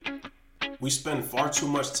We spend far too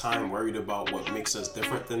much time worried about what makes us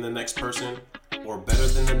different than the next person or better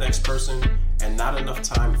than the next person, and not enough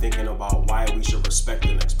time thinking about why we should respect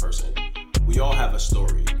the next person. We all have a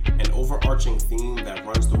story, an overarching theme that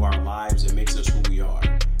runs through our lives and makes us who we are.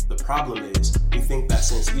 The problem is, we think that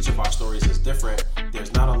since each of our stories is different,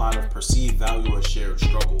 there's not a lot of perceived value and shared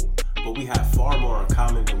struggle. But we have far more in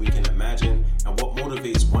common than we can imagine, and what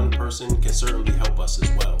motivates one person can certainly help us as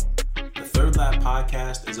well. The Third Lap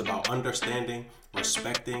podcast is about understanding,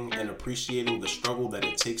 respecting, and appreciating the struggle that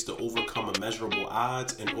it takes to overcome immeasurable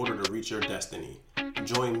odds in order to reach your destiny.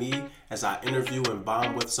 Join me as I interview and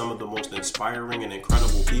bond with some of the most inspiring and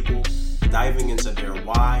incredible people, diving into their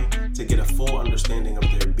why to get a full understanding of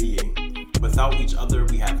their being. Without each other,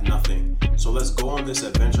 we have nothing. So let's go on this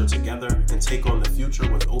adventure together and take on the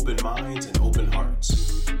future with open minds and open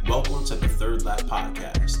hearts. Welcome to the Third Lap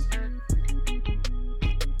podcast.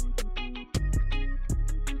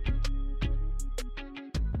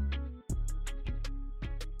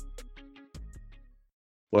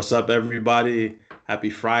 What's up, everybody? Happy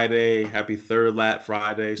Friday. Happy Third Lap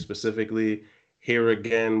Friday, specifically. Here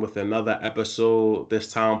again with another episode,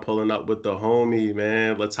 this time pulling up with the homie,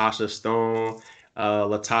 man, LaTasha Stone.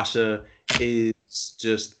 LaTasha is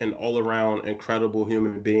just an all-around incredible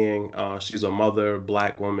human being. She's a mother,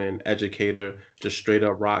 Black woman, educator, just straight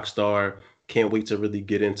up rock star. Can't wait to really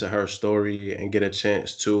get into her story and get a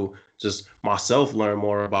chance to just myself learn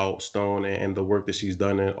more about Stone and the work that she's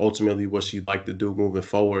done and ultimately what she'd like to do moving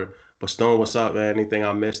forward. But Stone, what's up, man? Anything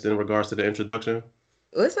I missed in regards to the introduction?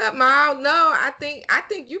 What's up, Mal? No, I think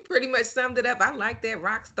you pretty much summed it up. I like that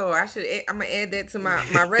rock star. I'm gonna add that to my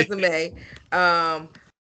resume.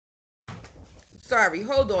 Sorry,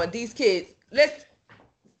 hold on. These kids, let's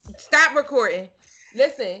stop recording.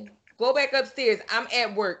 Listen, go back upstairs. I'm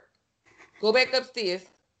at work. Go back upstairs.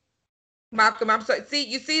 Malcolm, I'm sorry.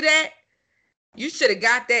 You see that? You should have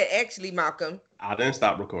got that actually, Malcolm. I didn't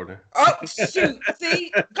stop recording. Oh, shoot.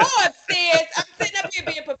 See? Go upstairs. I'm sitting up here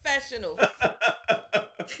being professional.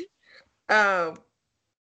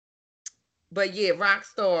 But yeah, rock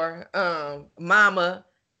star, mama,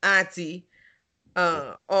 auntie,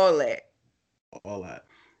 all that. All that.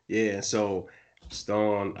 Yeah, so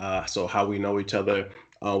Stone, so how we know each other.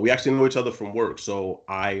 We actually know each other from work. So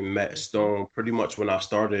I met Stone pretty much when I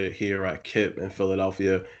started here at KIPP in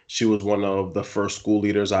Philadelphia. She was one of the first school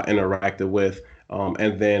leaders I interacted with,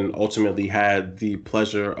 and then ultimately had the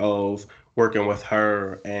pleasure of working with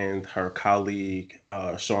her and her colleague,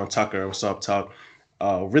 Sean Tucker. What's up, Tuck?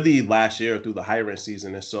 Really last year through the hiring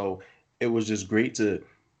season. And so it was just great to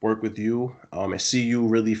work with you and see you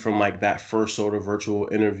really from like that first sort of virtual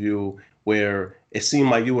interview where it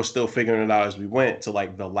seemed like you were still figuring it out as we went to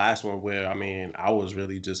like the last one where, I mean, I was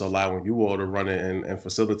really just allowing you all to run it and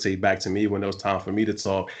facilitate back to me when it was time for me to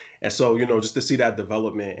talk. And so, just to see that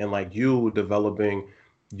development and like you developing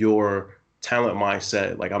your talent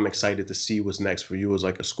mindset, like I'm excited to see what's next for you as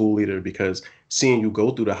like a school leader, because seeing you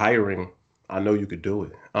go through the hiring, I know you could do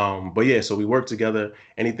it. But yeah, so we work together.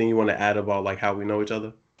 Anything you want to add about like how we know each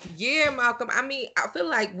other? Yeah, Malcolm. I mean, I feel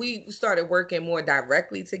like we started working more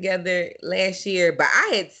directly together last year, but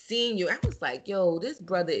I had seen you. I was like, yo, this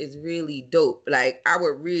brother is really dope. Like, I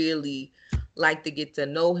would really like to get to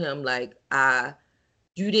know him. Like, I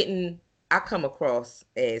come across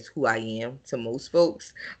as who I am to most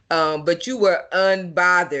folks, but you were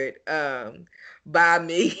unbothered by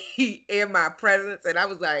me in my presence. And I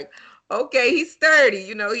was like, okay, he's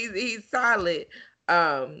sturdy, he's solid.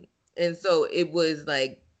 And so it was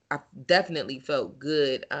like, I definitely felt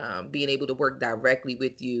good being able to work directly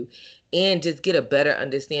with you and just get a better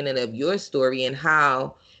understanding of your story and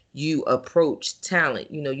how you approach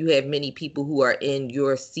talent. You have many people who are in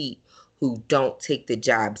your seat who don't take the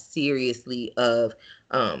job seriously of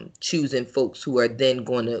choosing folks who are then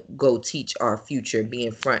going to go teach our future, be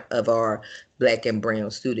in front of our Black and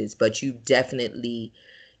brown students. But you definitely,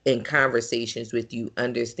 in conversations with you,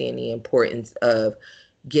 understand the importance of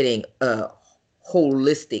getting a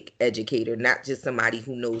holistic educator, not just somebody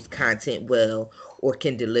who knows content well or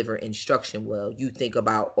can deliver instruction well. You think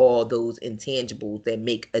about all those intangibles that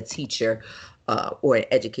make a teacher or an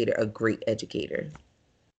educator a great educator.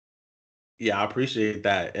 Yeah, I appreciate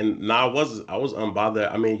that. And now I was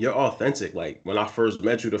unbothered. I mean, you're authentic. Like when I first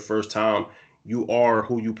met you the first time, you are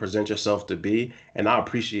who you present yourself to be. And I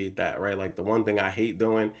appreciate that, right? Like the one thing I hate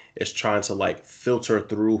doing is trying to like filter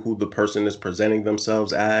through who the person is presenting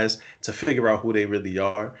themselves as to figure out who they really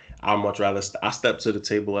are. I'd much rather I step to the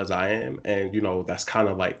table as I am. And, that's kind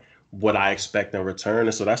of like what I expect in return.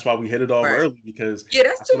 And so that's why we hit it off early, because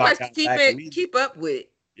that's too much to keep up with,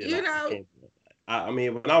 I can't do I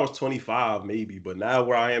mean, when I was 25, maybe, but now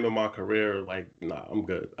where I am in my career, like, nah, I'm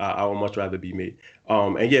good. I would much rather be me.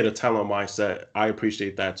 And yeah, the talent mindset, I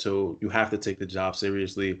appreciate that too. You have to take the job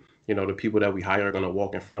seriously. You know, the people that we hire are going to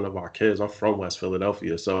walk in front of our kids. I'm from West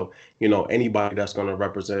Philadelphia. So, you know, anybody that's going to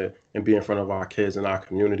represent and be in front of our kids in our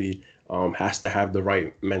community has to have the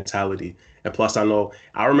right mentality. And plus,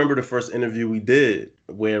 I remember the first interview we did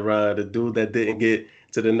where the dude that didn't get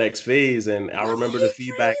to the next phase, and I Wasn't remember he the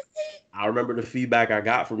feedback. I remember the feedback I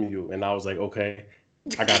got from you, and I was like, okay,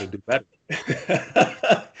 I got to crazy? do better.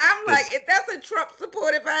 I'm like, 'Cause- if that's a Trump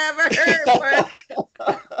support if I ever heard one.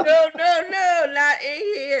 No, no, no, not in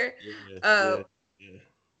here. yeah, Um, yeah, yeah.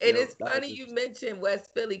 and Yep, it's that was funny you interesting. mentioned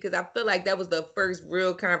West Philly because I feel like that was the first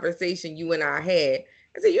real conversation you and I had.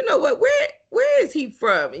 I said, you know what, where is he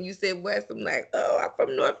from? And you said West. I'm like, oh, I'm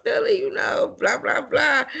from North Philly, blah blah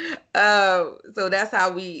blah. So that's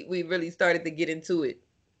how we really started to get into it.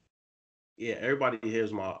 Yeah, everybody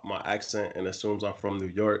hears my accent and assumes I'm from New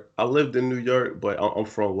York. I lived in New York, but I'm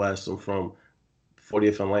from West. I'm from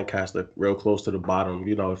 40th and Lancaster, real close to the bottom.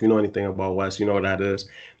 You know, if you know anything about West, you know what that is.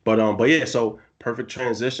 But yeah, so perfect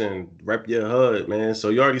transition. Rep your hood, man. So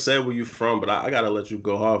you already said where you from, but I gotta let you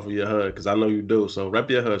go hard for your hood because I know you do. So rep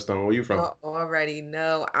your hood, Stone. Where you from? Y'all already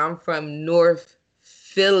know I'm from North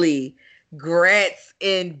Philly. Gratz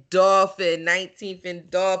in Dolphin, 19th in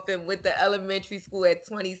Dolphin, with the elementary school at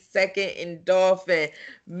 22nd in Dolphin,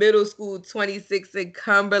 middle school 26 in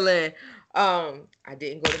Cumberland. I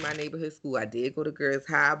didn't go to my neighborhood school. I did go to Girls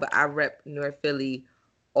High, but I rep North Philly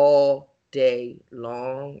all day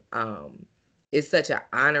long. It's such an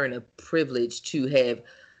honor and a privilege to have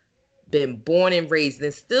been born and raised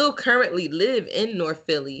and still currently live in North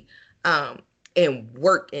Philly, and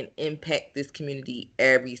work and impact this community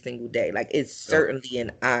every single day. Like it's Yep, certainly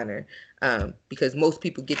an honor, because most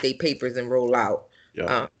people get their papers and roll out. yep.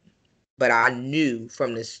 Um, but I knew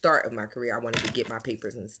from the start of my career I wanted to get my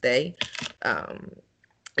papers and stay. Um,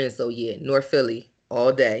 and so yeah, North Philly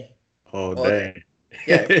all day, All all day. day.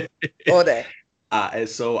 Yes, all day. And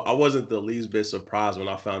so I wasn't the least bit surprised when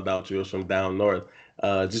I found out you was from down north,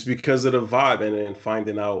 just because of the vibe and then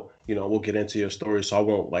finding out, you know, we'll get into your story, so I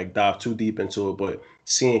won't like dive too deep into it, but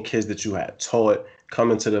seeing kids that you had taught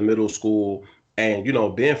coming to the middle school and, you know,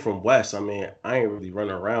 being from West, I mean, I ain't really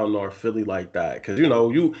running around North Philly like that because, you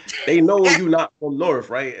know, they know you not from North,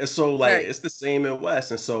 right? And so, like, Right. it's the same in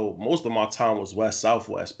West. And so most of my time was West,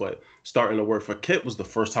 Southwest, but starting to work for Kip was the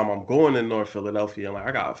first time I'm going in North Philadelphia. And like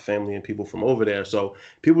I got family and people from over there. So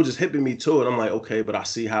people just hipping me to it. I'm like, okay, but I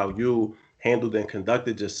see how you handled and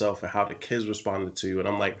conducted yourself and how the kids responded to you. And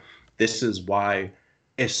I'm like, this is why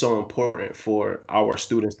it's so important for our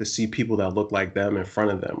students to see people that look like them in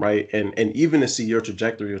front of them, right? And even to see your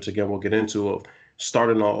trajectory, which again we'll get into of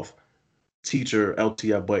starting off teacher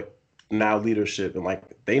LTF, but now leadership and like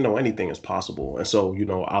they know anything is possible. And so, you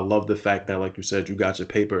know, I love the fact that, like you said, you got your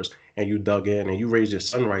papers and you dug in and you raised your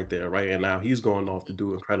son right there, right? And now he's going off to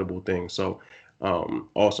do incredible things. So,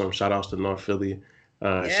 awesome. Shout outs to North Philly.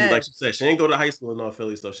 She like Yes. she said, she ain't go to high school in North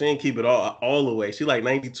Philly, so she ain't keep it all the way. She like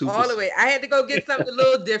All the 92%. way. I had to go get something a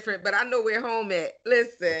little different, but I know where home at. A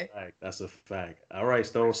Listen. fact. That's a fact. All right,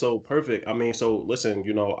 Stone. So perfect. I mean, so listen,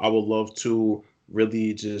 you know, I would love to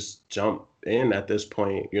really just jump in at this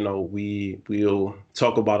point. You know, we'll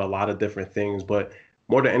talk about a lot of different things, but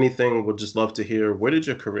more than anything, would just love to hear where did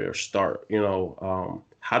your career start? You know,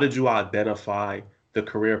 how did you identify the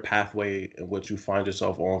career pathway in which you find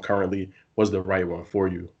yourself on currently was the right one for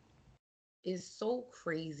you? It's so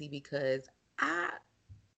crazy because I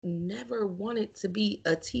never wanted to be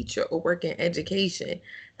a teacher or work in education.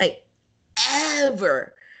 Like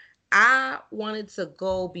ever. I wanted to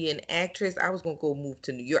go be an actress. I was gonna go move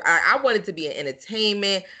to New York. I wanted to be in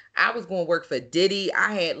entertainment. I was gonna work for Diddy.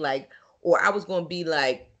 I had like, or I was gonna be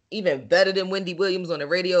like even better than Wendy Williams on the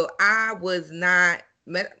radio. I was not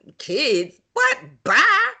kids. What?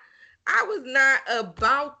 Bye. I was not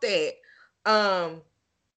about that. Um,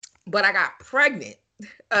 but I got pregnant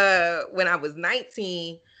when I was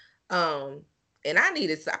 19. Um, and I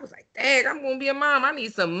was like, dang, I'm gonna be a mom. I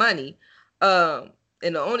need some money.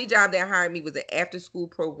 And the only job that hired me was an after school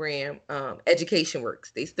program, Education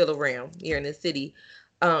Works. They still around here in the city.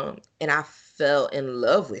 And I fell in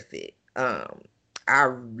love with it. I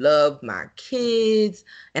loved my kids,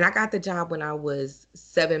 and I got the job when I was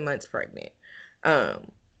 7 months pregnant.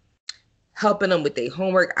 Um, Helping them with their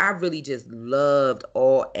homework. I really just loved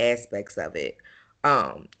all aspects of it.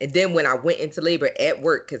 And then when I went into labor at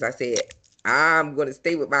work, because I said, I'm going to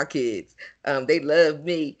stay with my kids. They love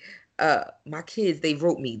me. My kids, they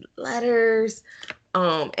wrote me letters.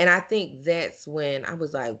 And I think that's when I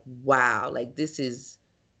was like, wow, like this is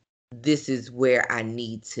this is where I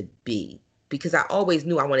need to be. Because I always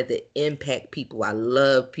knew I wanted to impact people. I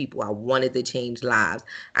love people. I wanted to change lives.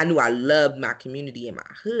 I knew I loved my community and my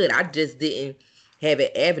hood. I just didn't have an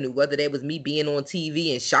avenue, whether that was me being on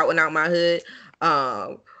TV and shouting out my hood,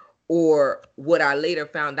 um, or what I later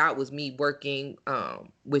found out was me working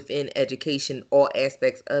within education, all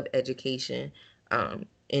aspects of education,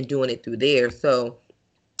 and doing it through there. So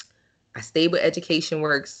I stayed with Education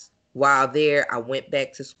Works. While there, I went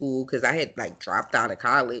back to school because I had like dropped out of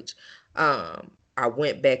college. I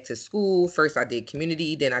went back to school. First, I did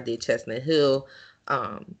community, then I did Chestnut Hill.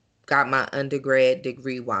 Got my undergrad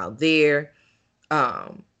degree while there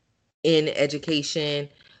um, in education,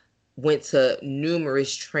 went to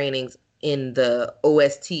numerous trainings in the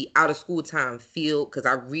OST out of school time field because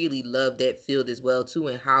I really love that field as well too,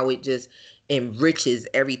 and how it just enriches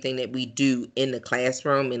everything that we do in the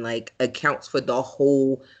classroom and like accounts for the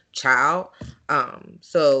whole child.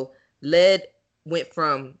 So led went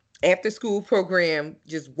from after school program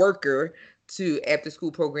just worker to after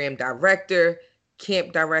school program director,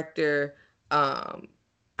 camp director. Um,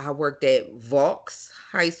 I worked at Vaux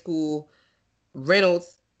High School,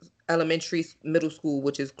 Reynolds Elementary Middle School,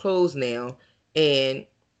 which is closed now, and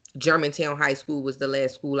Germantown High School was the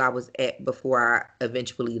last school I was at before I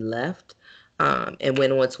eventually left, and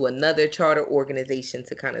went on to another charter organization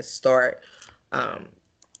to kind of start um,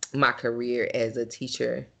 my career as a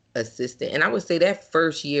teacher assistant. And I would say that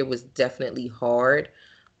first year was definitely hard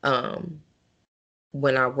um,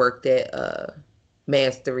 when I worked at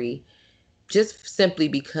Mastery, just simply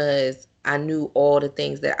because I knew all the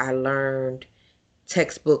things that I learned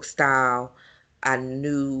textbook style. I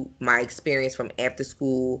knew my experience from after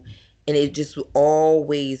school, and it just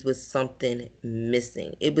always was something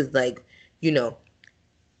missing. It was like, you know,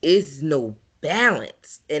 is no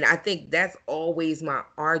balance. And I think that's always my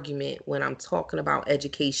argument when I'm talking about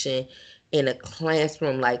education in a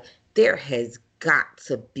classroom. Like, there has got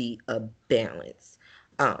to be a balance.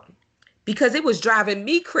 Um, because it was driving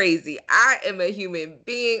me crazy. I am a human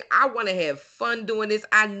being. I want to have fun doing this.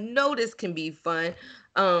 I know this can be fun,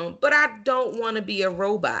 but I don't want to be a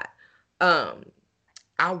robot. Um,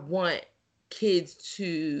 I want kids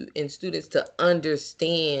to and students to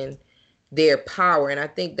understand their power. And I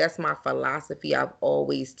think that's my philosophy I've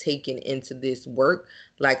always taken into this work.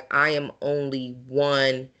 Like, I am only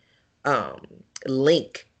one um,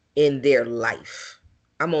 link in their life.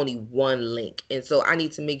 I'm only one link. And so I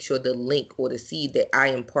need to make sure the link or the seed that I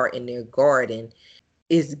impart in their garden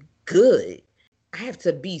is good. I have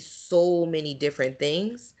to be so many different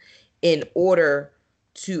things in order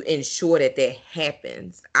to ensure that that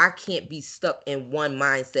happens. I can't be stuck in one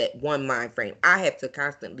mindset, one mind frame. I have to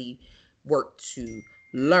constantly work to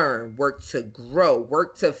learn, work to grow,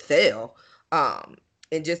 work to fail,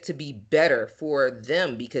 and just to be better for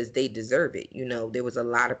them because they deserve it. You know, there was a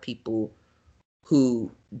lot of people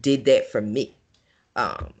who did that for me.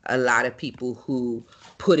 A lot of people who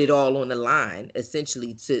put it all on the line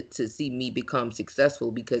essentially to see me become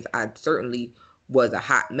successful, because I certainly was a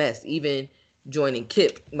hot mess. Even joining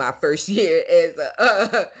KIP my first year as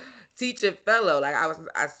a teacher fellow, like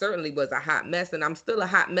I certainly was a hot mess, and I'm still a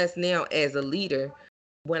hot mess now as a leader.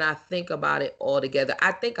 When I think about it all together,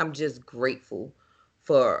 I think I'm just grateful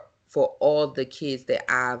for all the kids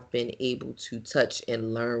that I've been able to touch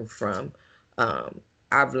and learn from. Um,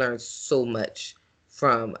 I've learned so much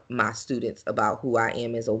from my students about who I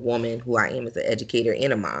am as a woman, who I am as an educator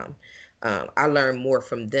and a mom. I learned more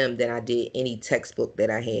from them than I did any textbook that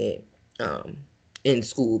I had in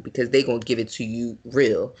school, because they're going to give it to you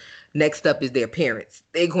real. Next up is their parents.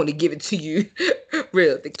 They're going to give it to you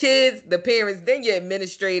real. The kids, the parents, then your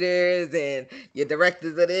administrators and your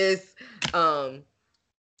directors of this.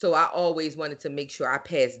 So I always wanted to make sure I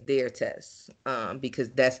passed their tests, because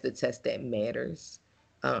that's the test that matters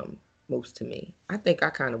um, most to me. I think I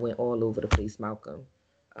kind of went all over the place, Malcolm.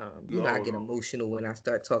 You know, I No, get no. emotional when I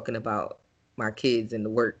start talking about my kids and the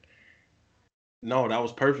work. No, that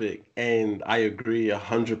was perfect. And I agree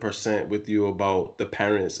 100% with you about the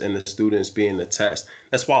parents and the students being the test.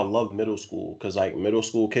 That's why I love middle school, because like middle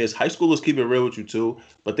school kids, high schoolers keep it real with you too,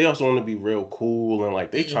 but they also want to be real cool and like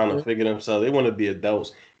they trying to Mm-hmm. figure themselves. They want to be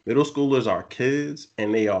adults. Middle schoolers are kids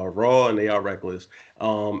and they are raw and they are reckless.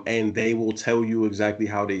 And they will tell you exactly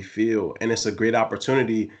how they feel. And it's a great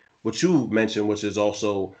opportunity, what you mentioned, which is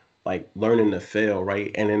also like learning to fail,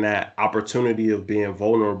 right? And in that opportunity of being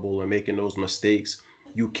vulnerable and making those mistakes,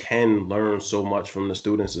 you can learn so much from the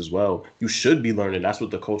students as well. You should be learning. That's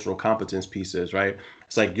what the cultural competence piece is, right?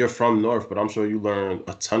 It's like you're from North, but I'm sure you learn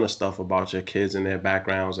a ton of stuff about your kids and their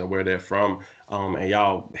backgrounds and where they're from. And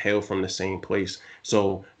y'all hail from the same place.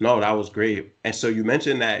 So no, that was great. And so you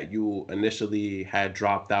mentioned that you initially had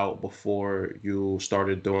dropped out before you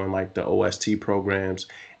started doing like the OST programs.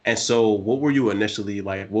 And so what were you initially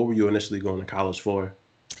like? What were you initially going to college for?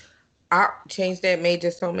 I changed that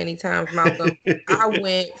major so many times, Malcolm.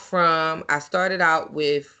 I started out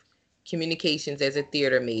with communications as a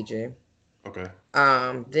theater major. Okay.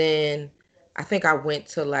 Then I think I went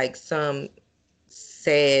to like some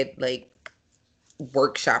sad like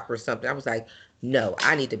workshop or something. I was like, no,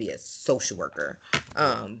 I need to be a social worker.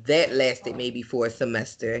 That lasted maybe for a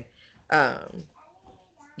semester. Um,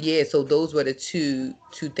 yeah, so those were the two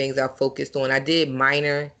things I focused on. I did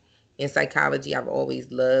minor in psychology. I've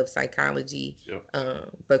always loved psychology, Yep.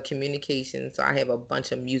 but communication. So I have a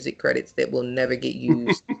bunch of music credits that will never get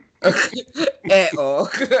used at all.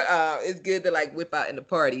 It's good to like whip out in the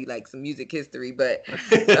party like some music history, but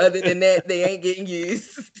other than that, they ain't getting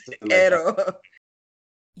used Nice. at all.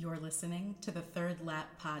 You're listening to the Third Lap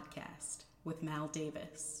Podcast with Mal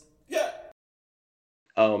Davis.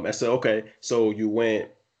 And so okay, so you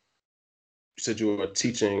said you were a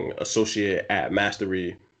teaching associate at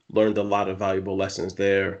Mastery, learned a lot of valuable lessons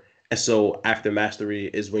there. And so after Mastery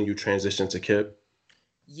is when you transition to KIP.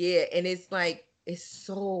 Yeah, and it's like it's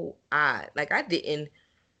so odd. Like I think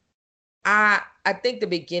the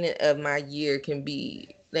beginning of my year can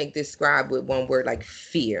be like described with one word like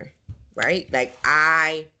fear, right? Like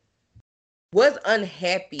I was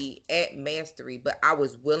unhappy at Mastery, but I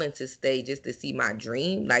was willing to stay just to see my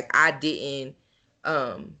dream. Like I didn't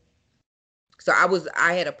um so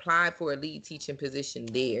I had applied for a lead teaching position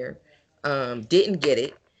there. Didn't get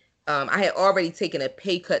it. I had already taken a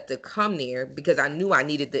pay cut to come there because I knew I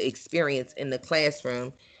needed the experience in the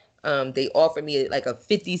classroom. They offered me like a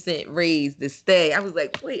 50-cent raise to stay. I was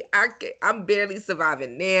like, wait, I'm barely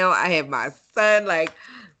surviving now. I have my son. Like,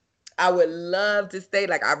 I would love to stay.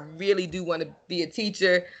 Like, I really do want to be a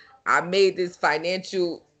teacher. I made this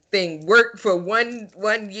financial thing work for one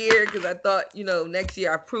year because I thought, next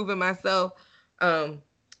year I've proven myself. Um,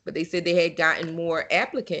 but they said they had gotten more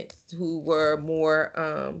applicants who were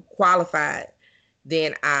more qualified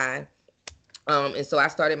than I. And so I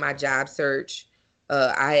started my job search.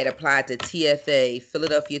 I had applied to TFA,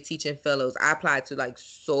 Philadelphia Teaching Fellows. I applied to like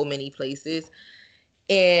so many places.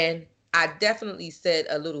 And I definitely said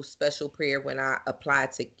a little special prayer when I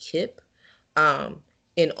applied to KIP. Um,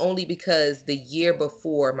 and only because the year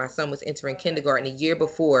before my son was entering kindergarten, the year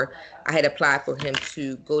before I had applied for him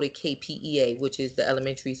to go to KPEA, which is the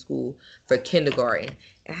elementary school for kindergarten.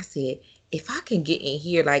 And I said, if I can get in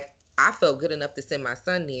here, like I felt good enough to send my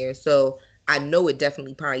son there. So I know it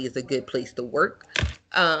definitely probably is a good place to work.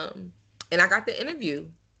 And I got the interview.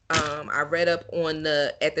 I read up on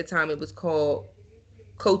at the time it was called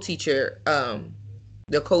co-teacher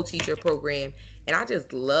the co-teacher program, and I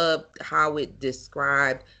just loved how it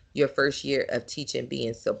described your first year of teaching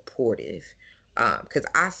being supportive, because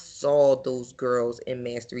I saw those girls in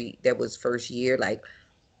Mastery that was first year like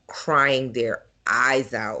crying their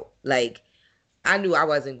eyes out. Like I knew I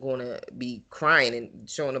wasn't going to be crying and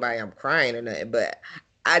showing nobody I'm crying or nothing, but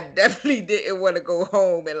I definitely didn't want to go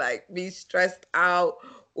home and like be stressed out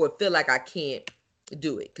or feel like I can't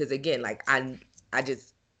do it. Because again, like I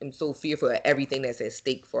just am so fearful of everything that's at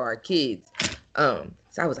stake for our kids. So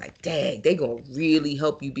I was like, dang, they gonna really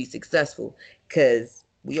help you be successful. Because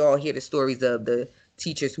we all hear the stories of the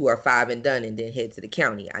teachers who are five and done and then head to the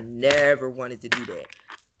county. I never wanted to do that,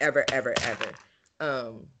 ever, ever, ever.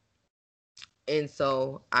 And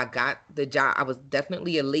so I got the job. I was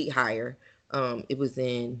definitely a late hire. It was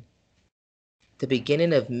in the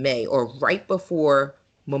beginning of May or right before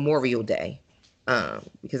Memorial Day.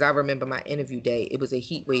 Because I remember my interview day, it was a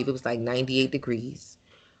heat wave. It was like 98 degrees.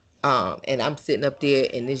 And I'm sitting up there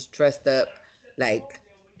in this dressed up, like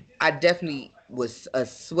I definitely was a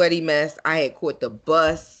sweaty mess. I had caught the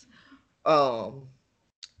bus. Um,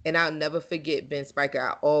 and I'll never forget Ben Spiker.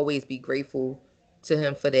 I'll always be grateful to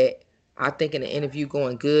him for that. I think in the interview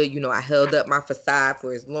going good, I held up my facade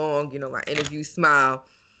for as long, my interview smile.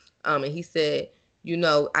 And he said,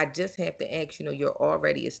 I just have to ask, you're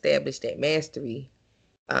already established at Mastery.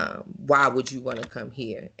 Why would you want to come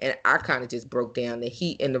here? And I kind of just broke down. The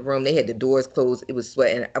heat in the room, they had the doors closed. It was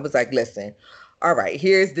sweating. I was like, listen, all right,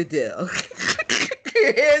 here's the deal.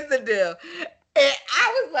 Here's the deal. And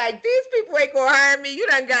I was like, these people ain't gonna hire me. You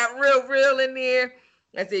done got real in there.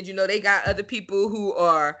 I said, they got other people who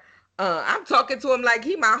are, I'm talking to him like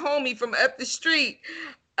he my homie from up the street.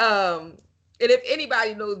 Um, And if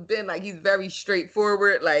anybody knows Ben, like he's very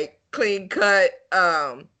straightforward, like clean cut.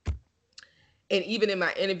 And even in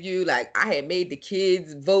my interview, like I had made the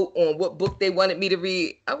kids vote on what book they wanted me to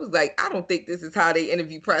read. I was like, I don't think this is how the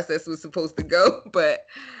interview process was supposed to go, but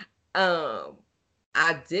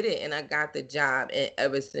I did it and I got the job. And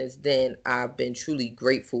ever since then, I've been truly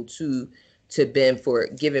grateful to Ben for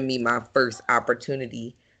giving me my first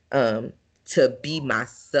opportunity to be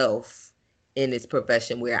myself in this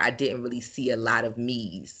profession where I didn't really see a lot of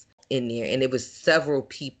me's in there. And it was several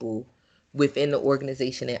people within the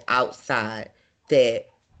organization and outside that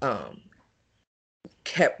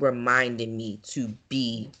kept reminding me to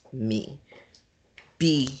be me,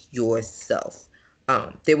 be yourself.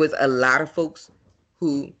 There was a lot of folks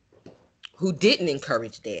who didn't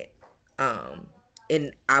encourage that.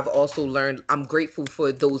 And I've also learned, I'm grateful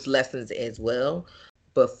for those lessons as well.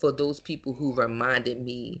 But for those people who reminded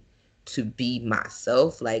me to be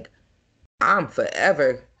myself, like I'm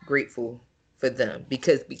forever grateful for them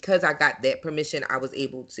because I got that permission, I was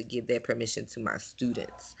able to give that permission to my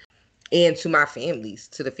students and to my families,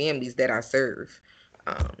 to the families that I serve.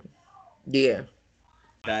 Um, yeah.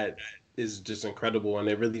 That is just incredible, and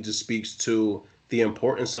it really just speaks to the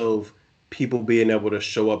importance of people being able to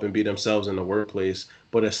show up and be themselves in the workplace,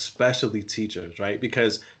 but especially teachers, right?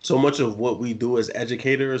 Because so much of what we do as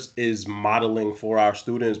educators is modeling for our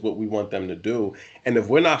students what we want them to do. And if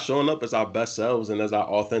we're not showing up as our best selves and as our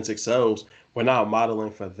authentic selves, we're not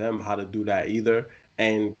modeling for them how to do that either.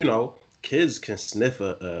 And kids can sniff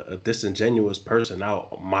a disingenuous person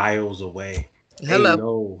out miles away. They Hello.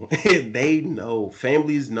 know. They know.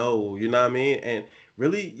 Families know. You know what I mean? And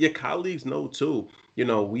really, your colleagues know too.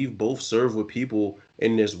 We've both served with people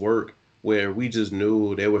in this work where we just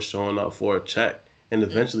knew they were showing up for a check, and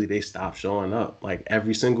eventually they stopped showing up. Like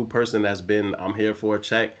every single person that's been, I'm here for a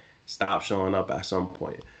check, stopped showing up at some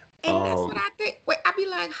point. And that's what Um, I think. Wait, I be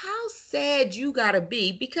like, how sad you gotta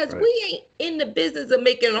be because right. we ain't in the business of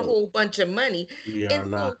making a No, whole bunch of money. we are And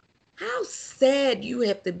not. so, how sad you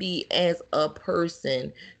have to be as a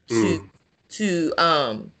person to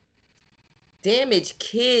Mm, damage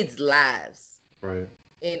kids' lives right.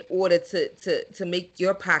 in order to make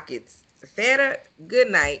your pockets fatter.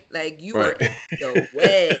 Good night. Like you are Right. in the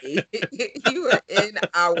way. You are in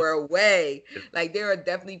our way. Like there are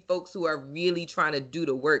definitely folks who are really trying to do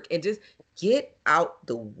the work and just get out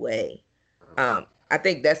the way. I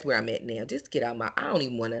think that's where I'm at now. Just get out my. I don't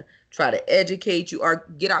even want to try to educate you or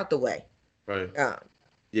get out the way. Right. Um,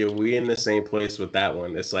 Yeah, we in the same place with that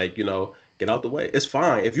one. It's like, get out the way. It's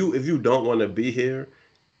fine. If you don't want to be here,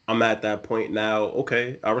 I'm at that point now.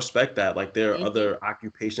 Okay, I respect that. Like there are mhm. other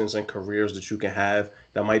occupations and careers that you can have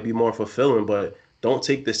that might be more fulfilling, but don't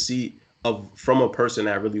take the seat of from a person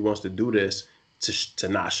that really wants to do this to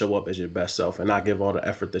not show up as your best self and not give all the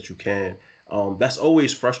effort that you can. That's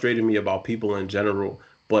always frustrated me about people in general.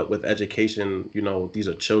 But with education, these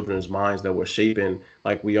are children's minds that we're shaping.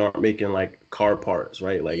 Like we aren't making like car parts,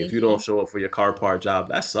 right? Like if you don't Mhm. show up for your car part job,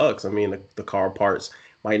 that sucks. I mean, the car parts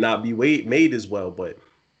might not be made as well, but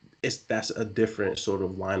that's a different sort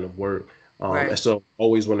of line of work. And Right. so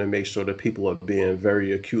always want to make sure that people are being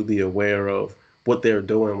very acutely aware of what they're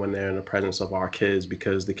doing when they're in the presence of our kids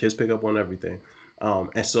because the kids pick up on everything.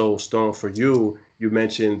 And so Stone, for you, you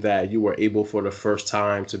mentioned that you were able for the first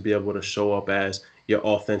time to be able to show up as your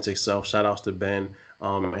authentic self. Shout outs to Ben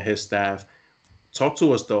and his staff. Talk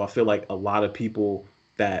to us though. I feel like a lot of people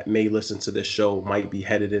that may listen to this show might be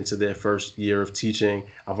headed into their first year of teaching.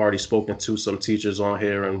 I've already spoken to some teachers on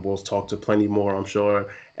here and we'll talk to plenty more, I'm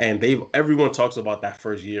sure. And everyone talks about that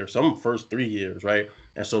first year, some first 3 years, right?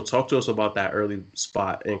 And so talk to us about that early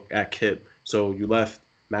spot at KIP. So you left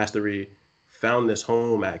Mastery, found this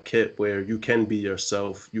home at KIP where you can be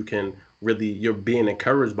yourself. You're being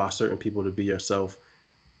encouraged by certain people to be yourself.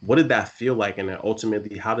 What did that feel like? And then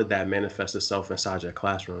ultimately, how did that manifest itself inside your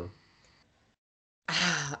classroom?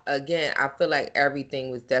 Again, I feel like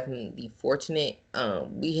everything was definitely fortunate.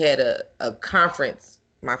 We had a conference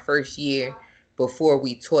my first year before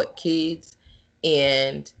we taught kids,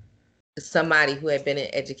 and somebody who had been in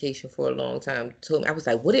education for a long time told me, I was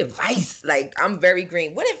like, what advice? Like, I'm very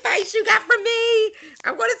green. What advice you got for me?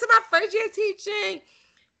 I'm going into my first year teaching.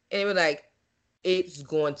 And they were like, it's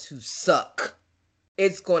going to suck.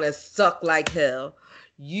 It's going to suck like hell.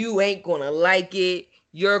 You ain't going to like it.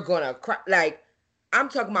 You're going to cry. Like, I'm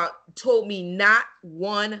talking about, told me not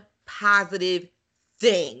one positive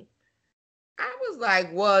thing. I was like,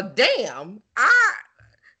 well, damn. I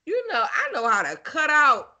know how to cut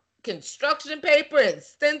out construction paper and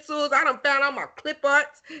stencils. I done found all my clip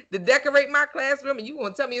arts to decorate my classroom, and you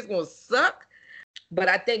gonna tell me it's gonna suck? But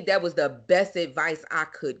I think that was the best advice I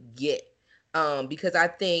could get. Because I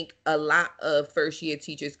think a lot of first year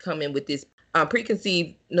teachers come in with this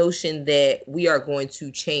preconceived notion that we are going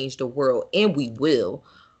to change the world, and we will,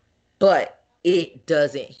 but it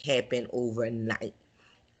doesn't happen overnight.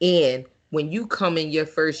 And when you come in your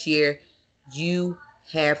first year, you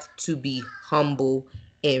have to be humble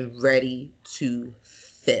and ready to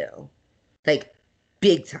fail. Like,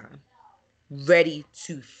 big time. Ready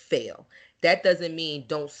to fail. That doesn't mean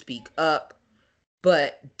don't speak up,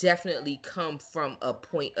 but definitely come from a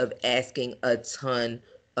point of asking a ton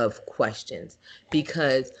of questions,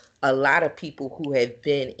 because a lot of people who have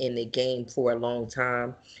been in the game for a long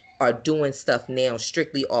time are doing stuff now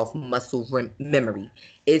strictly off muscle memory.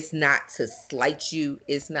 It's not to slight you,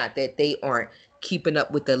 it's not that they aren't keeping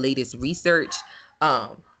up with the latest research.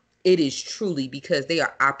 um it is truly because they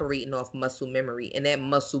are operating off muscle memory, and that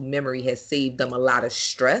muscle memory has saved them a lot of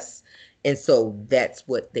stress, and so that's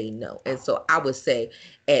what they know. And so I would say,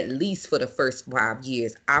 at least for the first 5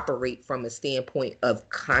 years, operate from a standpoint of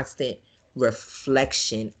constant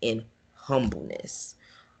reflection and humbleness.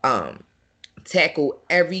 Um, Tackle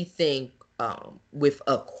everything with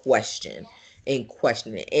a question and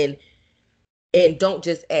questioning. And don't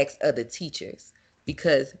just ask other teachers,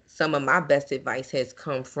 because some of my best advice has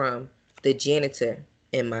come from the janitor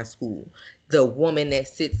in my school, the woman that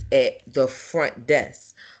sits at the front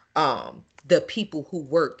desk, the people who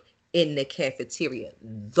work in the cafeteria.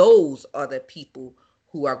 Those are the people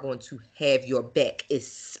who are going to have your back,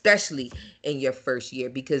 especially in your first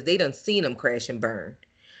year, because they done seen them crash and burn.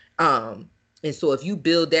 um and so if you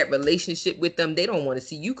build that relationship with them, they don't want to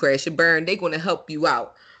see you crash and burn. They're going to help you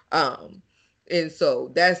out. um and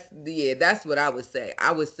so that's what I would say.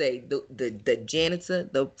 I would say the janitor,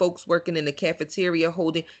 the folks working in the cafeteria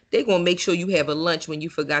holding, they're going to make sure you have a lunch when you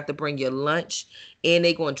forgot to bring your lunch, and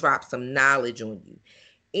they're going to drop some knowledge on you.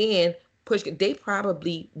 And push, they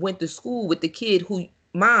probably went to school with the kid who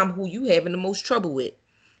mom who you having the most trouble with,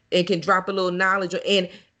 and can drop a little knowledge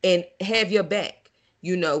and have your back,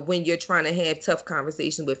 when you're trying to have tough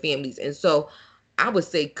conversations with families. And so I would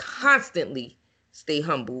say constantly stay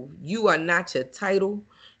humble. You are not your title,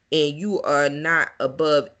 and you are not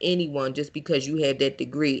above anyone just because you have that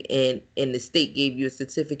degree and the state gave you a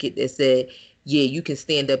certificate that said, yeah, you can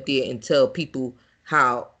stand up there and tell people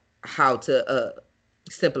how to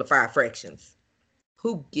simplify fractions.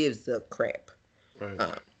 Who gives a crap? Right.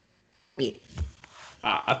 um yeah.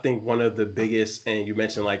 I think one of the biggest, and you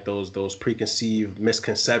mentioned like those preconceived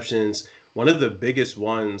misconceptions. One of the biggest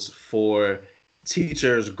ones for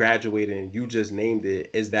teachers graduating, you just named it,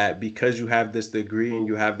 is that because you have this degree and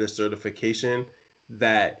you have this certification,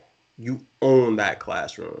 that you own that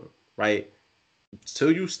classroom, right?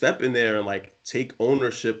 Till you step in there and like take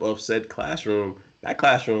ownership of said classroom, that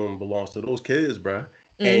classroom belongs to those kids, bruh.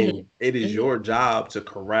 And Mm-hmm. it is Mm-hmm. your job to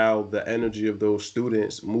corral the energy of those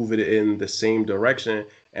students, move it in the same direction,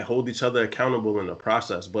 and hold each other accountable in the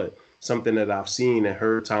process. But something that I've seen and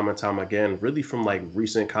heard time and time again, really from like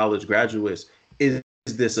recent college graduates, is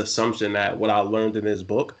this assumption that what I learned in this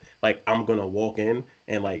book, like I'm gonna walk in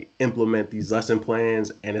and like implement these lesson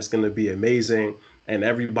plans and it's gonna be amazing and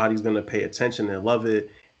everybody's gonna pay attention and love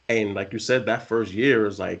it. And like you said, that first year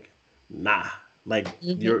is like, nah, like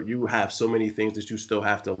Mm-hmm. you have so many things that you still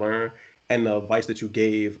have to learn. And the advice that you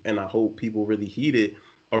gave, and I hope people really heed it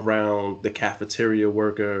around the cafeteria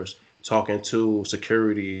workers, talking to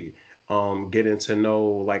security, getting to know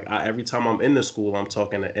like every time I'm in the school, I'm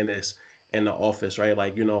talking to Ennis in the office, right?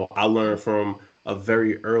 Like, I learned from a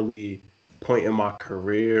very early point in my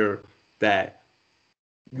career that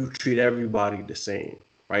you treat everybody the same,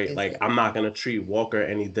 right? Like Exactly. I'm not gonna treat Walker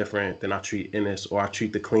any different than I treat Ennis or I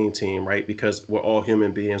treat the clean team, right? Because we're all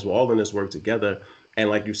human beings, we're all in this work together. And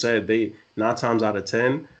like you said, they 9 times out of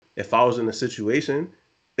 10, if I was in a situation,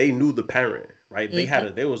 they knew the parent, right?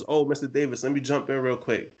 Mm-hmm. They was, oh, Mr. Davis, let me jump in real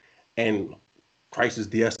quick. And crisis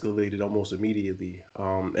de-escalated almost immediately.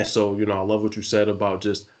 And so, I love what you said about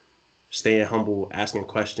just staying humble, asking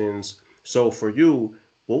questions. So for you,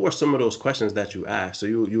 what were some of those questions that you asked? So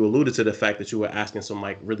you alluded to the fact that you were asking some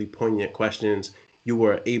like really poignant questions. You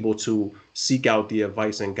were able to seek out the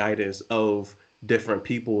advice and guidance of different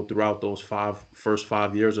people throughout those first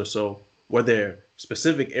 5 years or so. Were there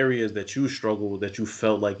specific areas that you struggled that you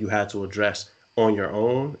felt like you had to address on your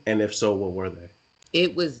own? And if so, what were they?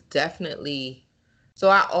 It was definitely, so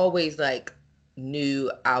I always like knew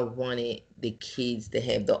I wanted the kids to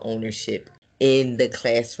have the ownership in the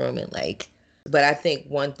classroom, and like, but I think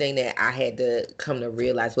one thing that I had to come to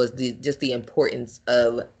realize was just the importance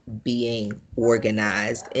of being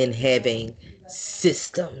organized and having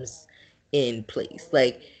systems in place.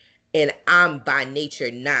 Like, and I'm by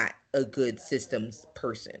nature not a good systems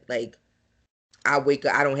person. Like, I wake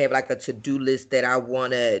up, I don't have like a to-do list that I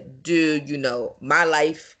want to do. My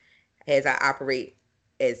life as I operate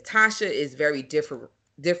as Tasha is very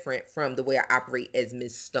different from the way I operate as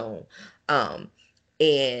Miss Stone.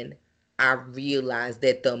 And I realized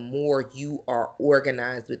that the more you are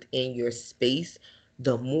organized within your space,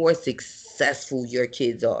 the more successful your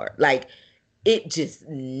kids are. Like, it just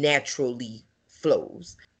naturally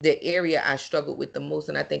flows. The area I struggled with the most,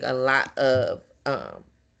 and I think a lot of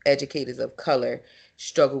educators of color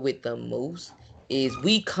struggle with the most, is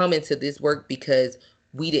we come into this work because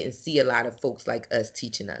we didn't see a lot of folks like us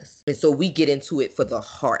teaching us. And so we get into it for the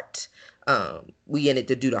heart. We in it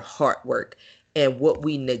to do the heart work. And what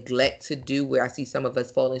we neglect to do, where I see some of us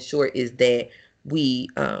falling short, is that we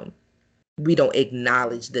don't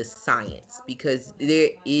acknowledge the science, because there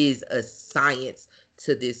is a science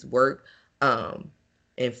to this work.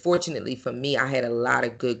 And fortunately for me, I had a lot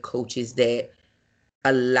of good coaches that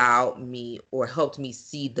allowed me or helped me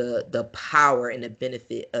see the power and the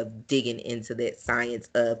benefit of digging into that science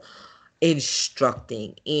of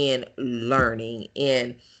instructing and learning,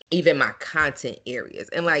 and even my content areas,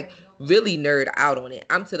 and like really nerd out on it.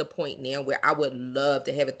 I'm to the point now where I would love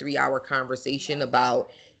to have a 3-hour conversation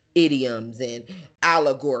about idioms and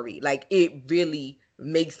allegory. Like, it really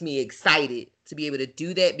makes me excited to be able to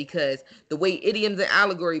do that, because the way idioms and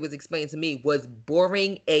allegory was explained to me was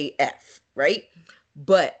boring AF, right?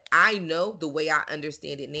 But I know the way I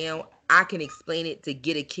understand it now, I can explain it to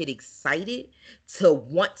get a kid excited to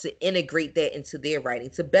want to integrate that into their writing,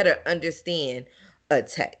 to better understand a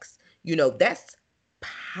text. That's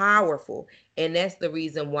powerful. And that's the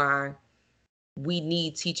reason why we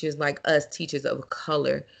need teachers like us, teachers of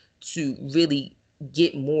color, to really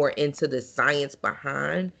get more into the science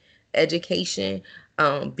behind education,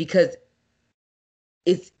 because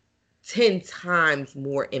it's 10 times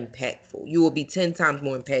more impactful. You will be 10 times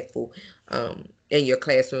more impactful in your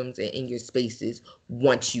classrooms and in your spaces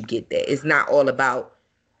once you get that. It's not all about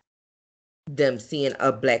them seeing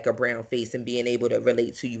a black or brown face and being able to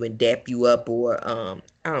relate to you and dap you up, or I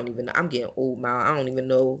don't even know. I'm getting old now. I don't even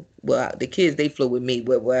know. Well, the kids, they flow with me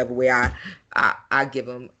whatever way I give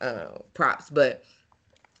them props, but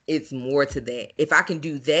it's more to that. If I can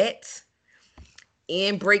do that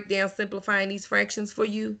and break down simplifying these fractions for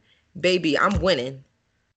you, baby, I'm winning.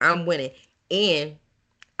 I'm winning. And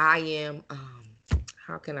I am,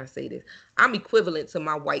 how can I say this? I'm equivalent to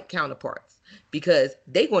my white counterparts, because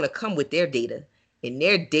they're going to come with their data, and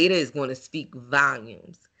their data is going to speak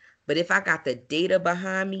volumes. But if I got the data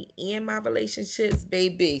behind me and my relationships,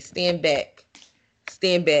 baby, stand back.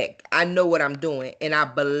 Stand back. I know what I'm doing, and I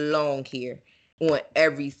belong here on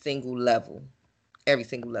every single level. Every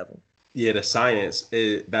single level. Yeah, the science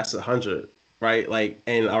that's 100, right? Like,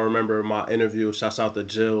 and I remember my interview. Shouts out to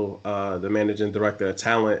Jill, the managing director of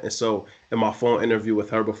talent. And so, in my phone interview with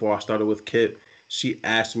her before I started with Kip, she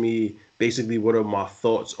asked me basically what are my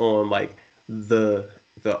thoughts on like the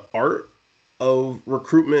art of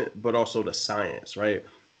recruitment, but also the science, right?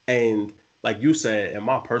 And like you said, in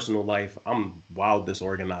my personal life, I'm wild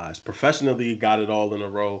disorganized. Professionally, got it all in a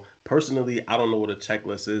row. Personally, I don't know what a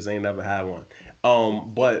checklist is. Ain't never had one.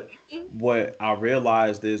 But what I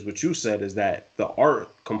realized is what you said is that the art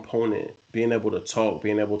component, being able to talk,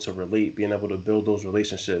 being able to relate, being able to build those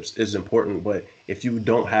relationships is important. But if you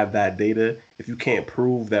don't have that data, if you can't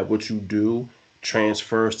prove that what you do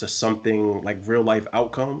transfers to something like real life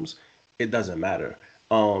outcomes, it doesn't matter.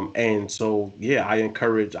 And so yeah, I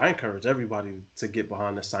encourage everybody to get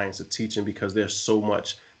behind the science of teaching, because there's so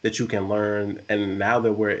much that you can learn. And now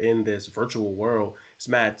that we're in this virtual world, it's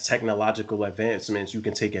mad technological advancements you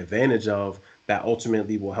can take advantage of that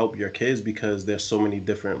ultimately will help your kids, because there's so many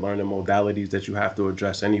different learning modalities that you have to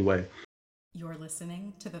address anyway. You're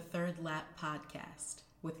listening to the Third Lap Podcast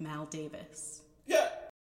with Mal Davis.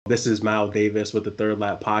 This is Mal Davis with the Third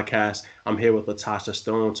Lap Podcast. I'm here with LaTasha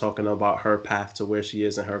Stone talking about her path to where she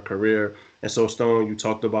is in her career. And so, Stone, you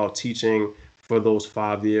talked about teaching for those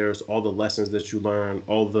 5 years, all the lessons that you learned,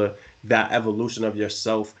 all that evolution of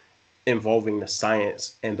yourself involving the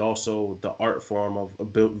science and also the art form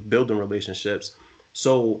of building relationships.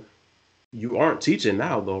 So you aren't teaching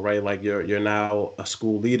now though, right? Like you're now a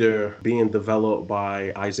school leader being developed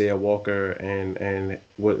by Isaiah Walker and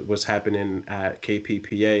what's happening at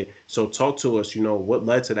KPPA. So talk to us, what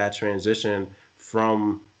led to that transition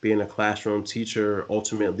from being a classroom teacher,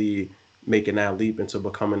 ultimately making that leap into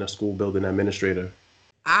becoming a school building administrator.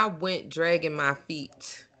 I went dragging my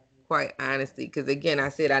feet, quite honestly, because again, I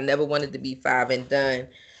said I never wanted to be five and done.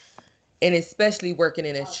 And especially working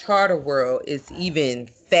in a charter world is even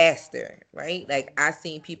faster, right? Like, I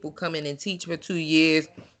seen people come in and teach for 2 years,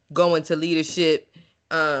 go into leadership,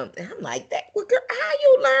 And I'm like, that, well, girl, how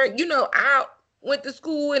you learn? You know, I went to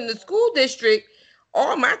school in the school district.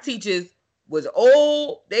 All my teachers was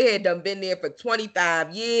old. They had done been there for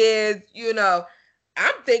 25 years. You know,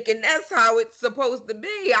 I'm thinking that's how it's supposed to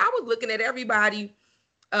be. I was looking at everybody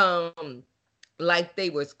like they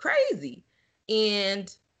was crazy.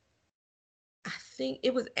 And I think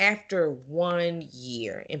it was after 1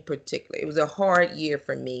 year in particular. It was a hard year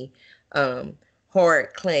for me,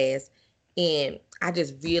 hard class. And I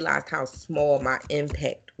just realized how small my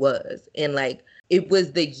impact was. And like, it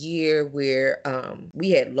was the year where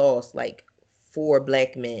we had lost like 4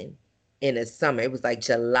 Black men in the summer. It was like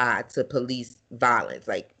July to police violence,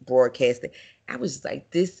 like broadcasting. I was just like,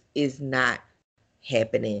 this is not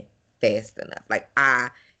happening fast enough. Like,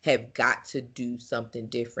 I have got to do something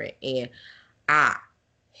different. And I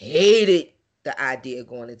hated the idea of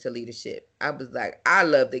going into leadership. I was like, I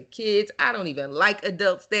love the kids. I don't even like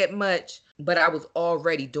adults that much, but I was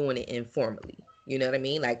already doing it informally. You know what I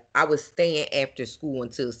mean? Like, I was staying after school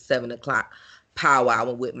until 7 o'clock,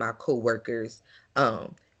 powwowing with my coworkers.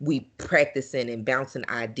 We practicing and bouncing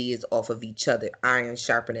ideas off of each other, iron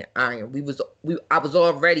sharpening iron. I was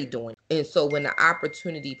already doing it. And so when the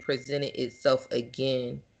opportunity presented itself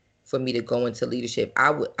again for me to go into leadership, I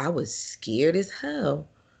was scared as hell.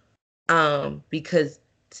 Because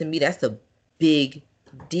to me that's a big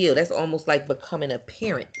deal. That's almost like becoming a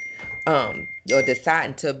parent, or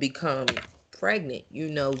deciding to become pregnant. You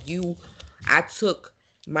know, I took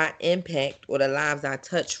my impact or the lives I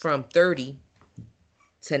touched from 30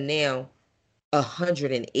 to now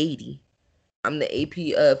 180. I'm the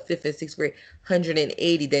AP of 5th and 6th grade,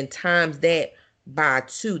 180, then times that by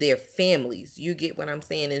 2, their families. You get what I'm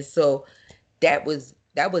saying? And so that was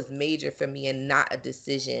major for me, and not a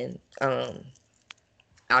decision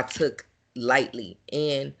I took lightly.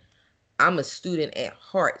 And I'm a student at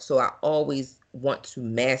heart, so I always want to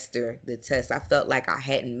master the test. I felt like I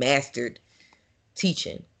hadn't mastered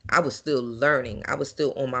teaching. I was still learning. I was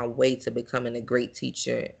still on my way to becoming a great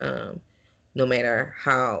teacher. No matter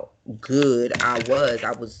how good I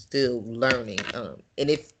was still learning. And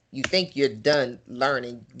if you think you're done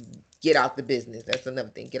learning, get out the business. That's another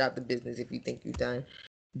thing. Get out the business if you think you're done.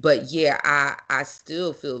 But yeah, I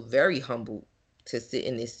still feel very humbled to sit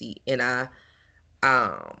in this seat. And I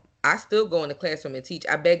still go in the classroom and teach.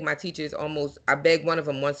 I beg one of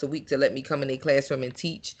them once a week to let me come in the classroom and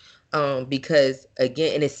teach. Because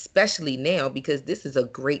again, and especially now, because this is a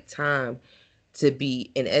great time to be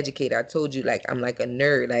an educator. I told you, like, I'm like a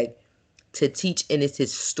nerd, like, to teach in this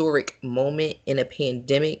historic moment in a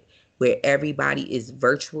pandemic where everybody is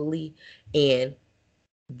virtually, and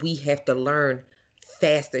we have to learn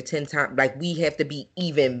faster 10 times. Like, we have to be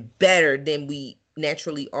even better than we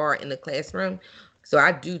naturally are in the classroom. So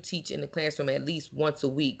I do teach in the classroom at least once a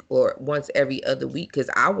week or once every other week, because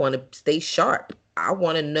I want to stay sharp. I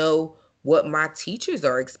want to know what my teachers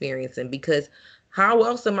are experiencing, because how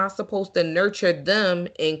else am I supposed to nurture them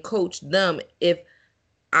and coach them if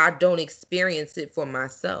I don't experience it for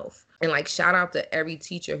myself? And like, shout out to every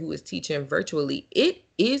teacher who is teaching virtually. It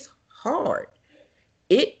is hard.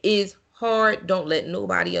 It is hard. Don't let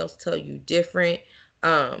nobody else tell you different.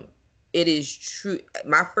 Um, it is true.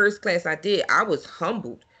 My first class I did, I was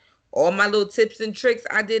humbled. All my little tips and tricks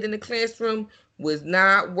I did in the classroom was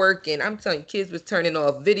not working. I'm telling you, kids was turning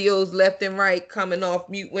off videos left and right, coming off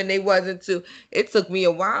mute when they wasn't to. It took me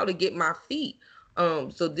a while to get my feet.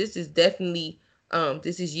 So this is definitely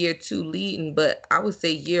this is year 2 leading, but I would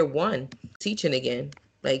say year 1 teaching again.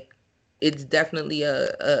 Like, it's definitely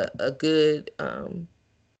a good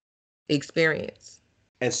experience.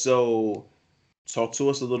 And so, talk to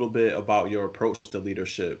us a little bit about your approach to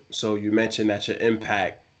leadership. So, you mentioned that your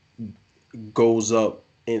impact goes up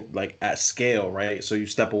in like at scale, right? So you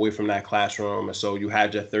step away from that classroom, and so you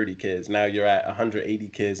had your 30 kids. Now you're at 180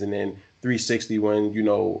 kids, and then 360 when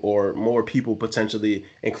or more people potentially,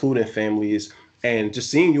 including families. And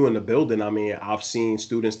just seeing you in the building, I mean, I've seen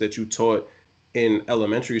students that you taught in